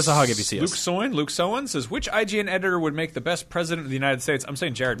 Luke, give us a hug if you see us. Luke Sowen says, which IGN editor would make the best president of the United States? I'm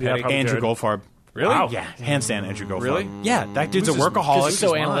saying Jared Petty. probably Andrew Jared. Goldfarb. Really? Wow. Yeah, hands down, Andrew Goldfarb. Really? Yeah, that dude's a Who's his- workaholic. He's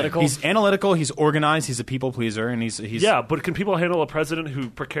so analytical. He's analytical. He's organized. He's a people pleaser, and he's Yeah, but can people handle a president who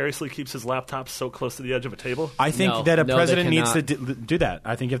precariously keeps his laptop so close to the edge of a table? I think No, that a no, they president needs to cannot. do that.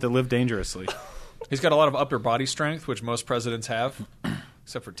 I think you have to live dangerously. He's got a lot of upper body strength, which most presidents have,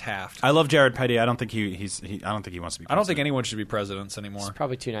 except for Taft. I love Jared Petty. I don't think he I don't think he wants to be. I don't think president. anyone should be presidents anymore.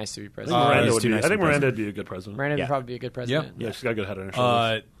 Probably too nice to be I president. think Miranda he's would too be. nice I think for Miranda would be a good president. Miranda yeah. would probably be a good president. Yeah, she's got a good head on her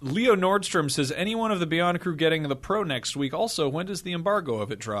shoulders. Leo Nordstrom says, anyone of the Beyond crew getting the Pro next week? Also, when does the embargo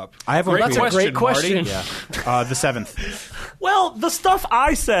of it drop? I have one. That's for a you. great question. Yeah, the 7th. Well, the stuff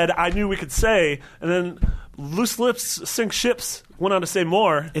I said I knew we could say, and then loose lips sink ships went on to say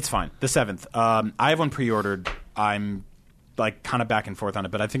more. It's fine. The 7th. I have one pre-ordered. I'm like kind of back and forth on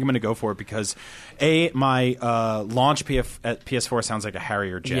it, but I think I'm going to go for it because my launch at PS4 sounds like a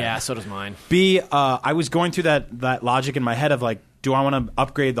Harrier jet. Yeah, so does mine. B, I was going through that logic in my head of like, do I want to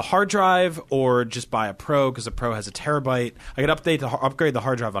upgrade the hard drive or just buy a Pro because the Pro has a terabyte? I could upgrade the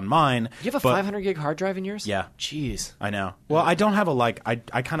hard drive on mine. You have a 500 gig hard drive in yours? Yeah. Jeez. I know. Well, I don't have a I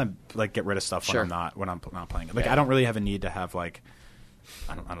kind of like get rid of stuff Sure. when I'm not playing it. Like I don't really have a need to have like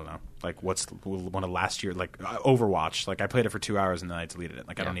I don't know. Like what's one of last year like Overwatch. Like I played it for 2 hours and then I deleted it.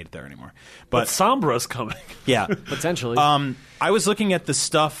 Like I don't need it there anymore. But Sombra's coming. Yeah. Potentially. I was looking at the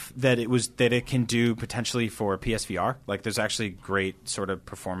stuff that it can do potentially for PSVR. Like there's actually great sort of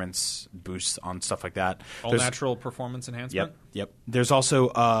performance boosts on stuff like that. All There's- natural performance enhancement? Yep. There's also,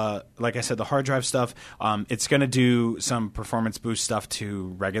 like I said, the hard drive stuff. It's going to do some performance boost stuff to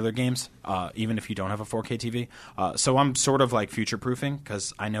regular games, even if you don't have a 4K TV. So I'm sort of like future-proofing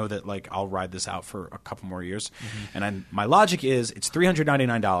because I know that like I'll ride this out for a couple more years. And my logic is it's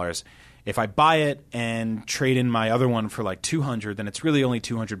 $399. If I buy it and trade in my other one for like $200, then it's really only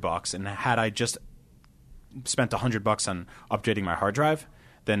 $200. And had I just spent $100 on updating my hard drive,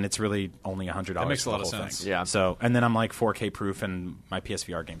 then it's really only $100. That makes a for the lot of whole sense. thing. Yeah. So, and then I'm like 4K proof, and my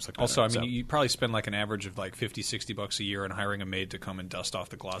PSVR games look better. Also, I mean, So- you probably spend like an average of like $50-$60 a year on hiring a maid to come and dust off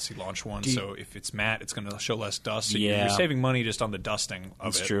the glossy launch one. So if it's matte, it's going to show less dust. So Yeah. you're saving money just on the dusting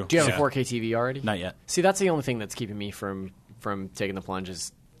of That's it. true. Do you have Yeah. a 4K TV already? Not yet. See, that's the only thing that's keeping me from taking the plunge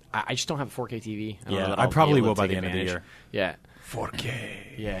is I just don't have a 4K TV. I don't know that I I'll probably be able will to by take the end of the advantage. year. Yeah.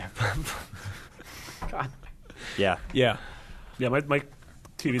 4K. Yeah. God. Yeah. Yeah. Yeah, my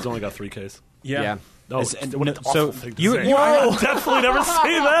TV's only got 3Ks. Yeah. No, Is- what an no, awful so thing to you- say. you- I'll definitely never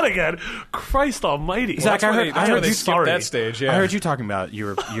say that again. Christ almighty. Zach, That's why I heard they you skipped sorry. that stage. Yeah. I heard you talking about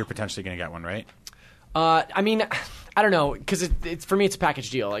you're potentially going to get one, right? I mean, I don't know because it's for me it's a package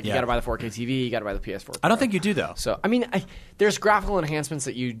deal. Like you Yeah. got to buy the 4K TV, you got to buy the PS4. I don't think you do though. So I mean, there's graphical enhancements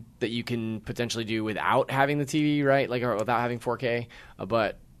that you can potentially do without having the TV, right? Like or without having 4K.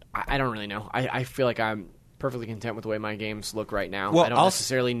 But I don't really know. I feel like I'm perfectly content with the way my games look right now. Well, I don't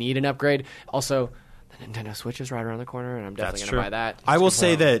necessarily need an upgrade. Also, the Nintendo Switch is right around the corner, and I'm definitely That's going to true. buy that. I will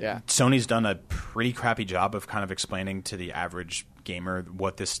say that Yeah. Sony's done a pretty crappy job of kind of explaining to the average gamer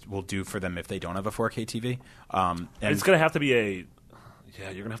what this will do for them if they don't have a 4K TV. And It's going to have to be you're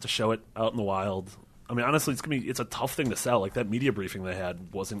going to have to show it out in the wild. I mean, honestly, it's a tough thing to sell. Like that media briefing they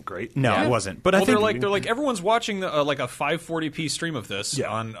had wasn't great. no, it wasn't. But I Well, think they're like everyone's watching like a 540p stream of this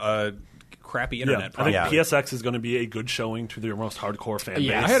on crappy Yeah, internet. I think Probably. PSX is going to be a good showing to their most hardcore fan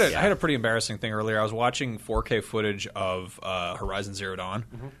Yeah. base. I had a pretty embarrassing thing earlier. I was watching 4K footage of Horizon Zero Dawn,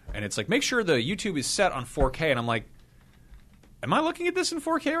 and it's like, make sure the YouTube is set on 4K, and I'm like, am I looking at this in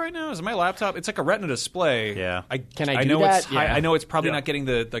 4K right now? Is it my laptop? It's like a Retina display. Yeah. Can I do know that? It's high, Yeah. I know it's probably Yeah. not getting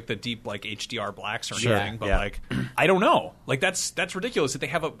the deep like HDR blacks or Sure. anything, but Yeah. like I don't know. Like that's ridiculous that they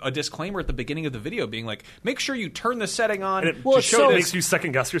have a disclaimer at the beginning of the video being like, make sure you turn the setting on And it to it's show so- this. makes you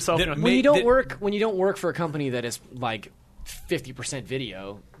second guess yourself. That- You know? when you don't that- work for a company that is like 50%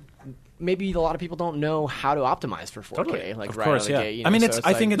 video, maybe a lot of people don't know how to optimize for 4K. Totally. Like Of right course, out of the yeah. gate, you I know? mean, So it's. it's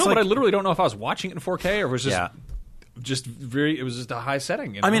I like, think it's No, like. but I literally don't know if I was watching it in 4K or was just Yeah. it was just a high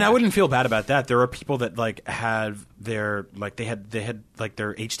setting. You know? I mean, I wouldn't feel bad about that. There are people that like have their like they had like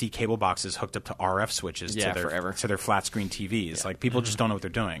their HD cable boxes hooked up to RF switches to their flat screen TVs. Like people just don't know what they're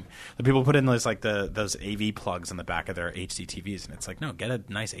doing. The people put in those like those AV plugs in the back of their HD TVs, and it's like, no, get a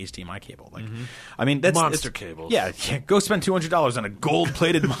nice HDMI cable. Like, I mean, that's Monster cables. Yeah, go spend $200 on a gold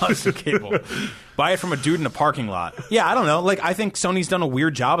plated monster cable. Buy it from a dude in a parking lot. Yeah, I don't know. Like, I think Sony's done a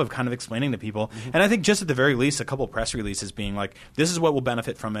weird job of kind of explaining to people, and I think just at the very least, a couple press releases being like, this is what will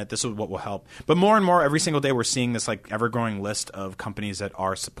benefit from it. This is what will help. But more and more every single day, we're seeing this like ever-growing list of companies that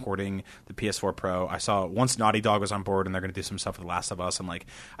are supporting the PS4 Pro. I saw once Naughty Dog was on board, and they're going to do some stuff with The Last of Us. I'm like,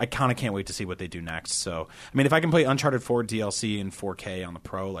 I kind of can't wait to see what they do next. So, I mean, if I can play Uncharted 4 DLC in 4K on the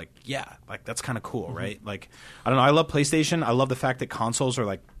Pro, like, yeah, like that's kind of cool, right? Like, I don't know. I love PlayStation. I love the fact that consoles are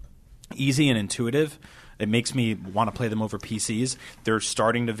like easy and intuitive. It makes me want to play them over PCs. They're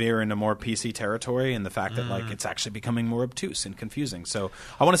starting to veer into more PC territory, and the fact that like it's actually becoming more obtuse and confusing. So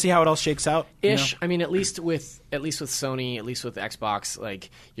I want to see how it all shakes out. Ish. I mean, at least with Sony, at least with Xbox,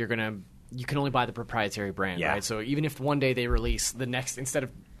 like you can only buy the proprietary brand, right? So even if one day they release the next, instead of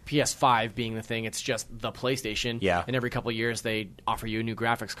PS5 being the thing, it's just the PlayStation. Yeah. And every couple of years they offer you a new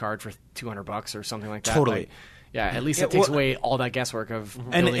graphics card for $200 or something like that. Totally. Like, yeah, at least it takes away all that guesswork of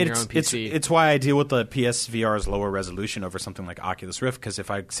building your own PC. It's why I deal with the PSVR's lower resolution over something like Oculus Rift, because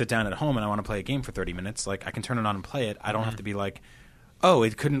if I sit down at home and I want to play a game for 30 minutes, like I can turn it on and play it. I don't have to be like, oh,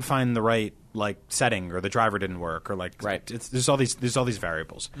 it couldn't find the right like setting, or the driver didn't work, or like there's all these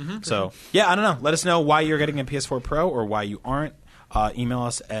variables. So yeah, I don't know. Let us know why you're getting a PS4 Pro or why you aren't. Email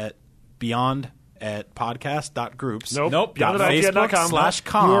us at beyond@podcast.groups. Nope.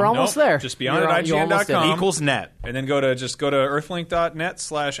 Facebook.com/com. You were almost there. Just beyond You almost did. IGN.com equals net. And then go to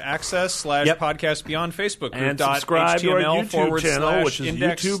earthlink.net/access/podcast beyond Facebook group And subscribe to our YouTube channel, which is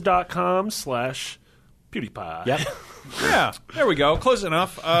index. youtube.com/PewDiePie. Yep. Yeah, there we go. Close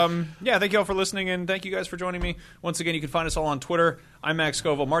enough. Yeah, thank you all for listening, and thank you guys for joining me. Once again, you can find us all on Twitter. I'm Max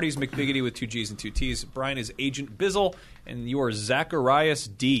Scoville. Marty's McBiggity with 2 G's and 2 T's. Brian is Agent Bizzle, and you are Zacharias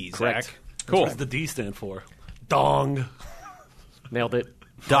D. Correct. Zach. Cool. What does the D stand for? Dong. Nailed it.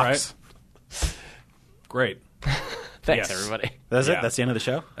 Ducks. Great. Thanks, Yes. everybody. That's Yeah. it. That's the end of the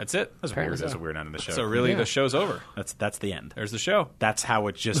show. That's it. That's weird. That's a weird end of the show. So really, the show's over. That's the end. There's the show. That's how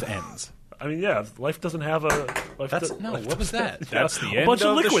it just ends. I mean, yeah, life doesn't have a... What was that? That's the A end bunch of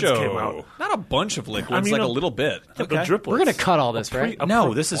of the liquids show. came out. Not a bunch of liquids, I mean, like a- a little bit. The Okay. driplets. We're gonna cut all this, right?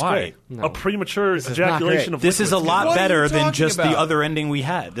 No, this is Why? great. A premature is not ejaculation great. of This is a liquids. lot What are better you than talking just the about? other ending we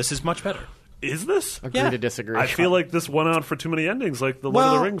had. This is much better. Is this? Agree to disagree. I feel like this went on for too many endings, like the Lord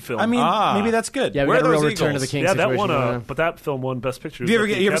of the Ring film. I mean, maybe that's good. yeah, we Where got a are real those Return to the Eagles? King yeah, that situation. won. But that film won Best Picture. Have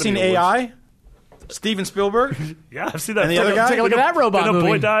you ever seen AI? Steven Spielberg? Yeah, I've seen that. And the other guy? Take a look at that robot Did a boy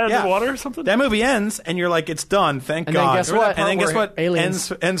movie. die Yeah. underwater or something? That movie ends, and you're like, it's done. Thank And then God. guess what? And then guess what?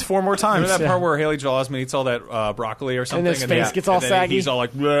 Aliens. Ends 4 more times. Remember that part where Haley Joel Osment eats all that broccoli or something, his face gets all and then saggy? He's all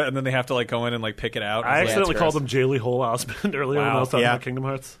like, "Bleh," and then they have to like go in and like pick it out. I It's like, accidentally that's called gross. him Jaylee Hole Osmond earlier when I was talking Yeah. about Kingdom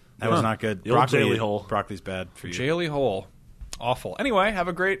Hearts. That was not good. The old Jaylee hole. Broccoli's bad for you. Jaylee Hole, awful. Anyway, have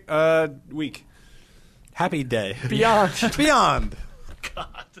a great week. Happy day. Beyond. Beyond.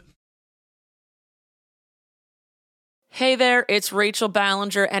 Hey there, it's Rachel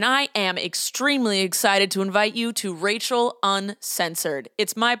Ballinger, and I am extremely excited to invite you to Rachel Uncensored.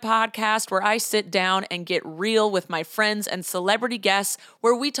 It's my podcast where I sit down and get real with my friends and celebrity guests,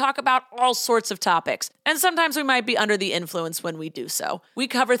 where we talk about all sorts of topics. And sometimes we might be under the influence when we do so. We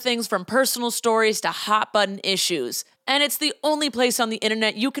cover things from personal stories to hot button issues. And it's the only place on the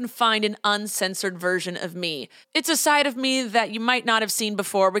internet you can find an uncensored version of me. It's a side of me that you might not have seen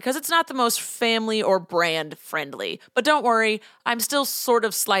before because it's not the most family or brand friendly. But don't worry, I'm still sort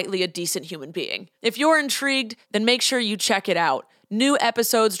of slightly a decent human being. If you're intrigued, then make sure you check it out. New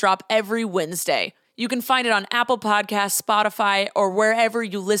episodes drop every Wednesday. You can find it on Apple Podcasts, Spotify, or wherever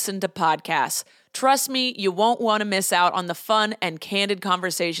you listen to podcasts. Trust me, you won't want to miss out on the fun and candid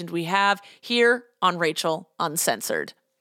conversations we have here on Rachel Uncensored.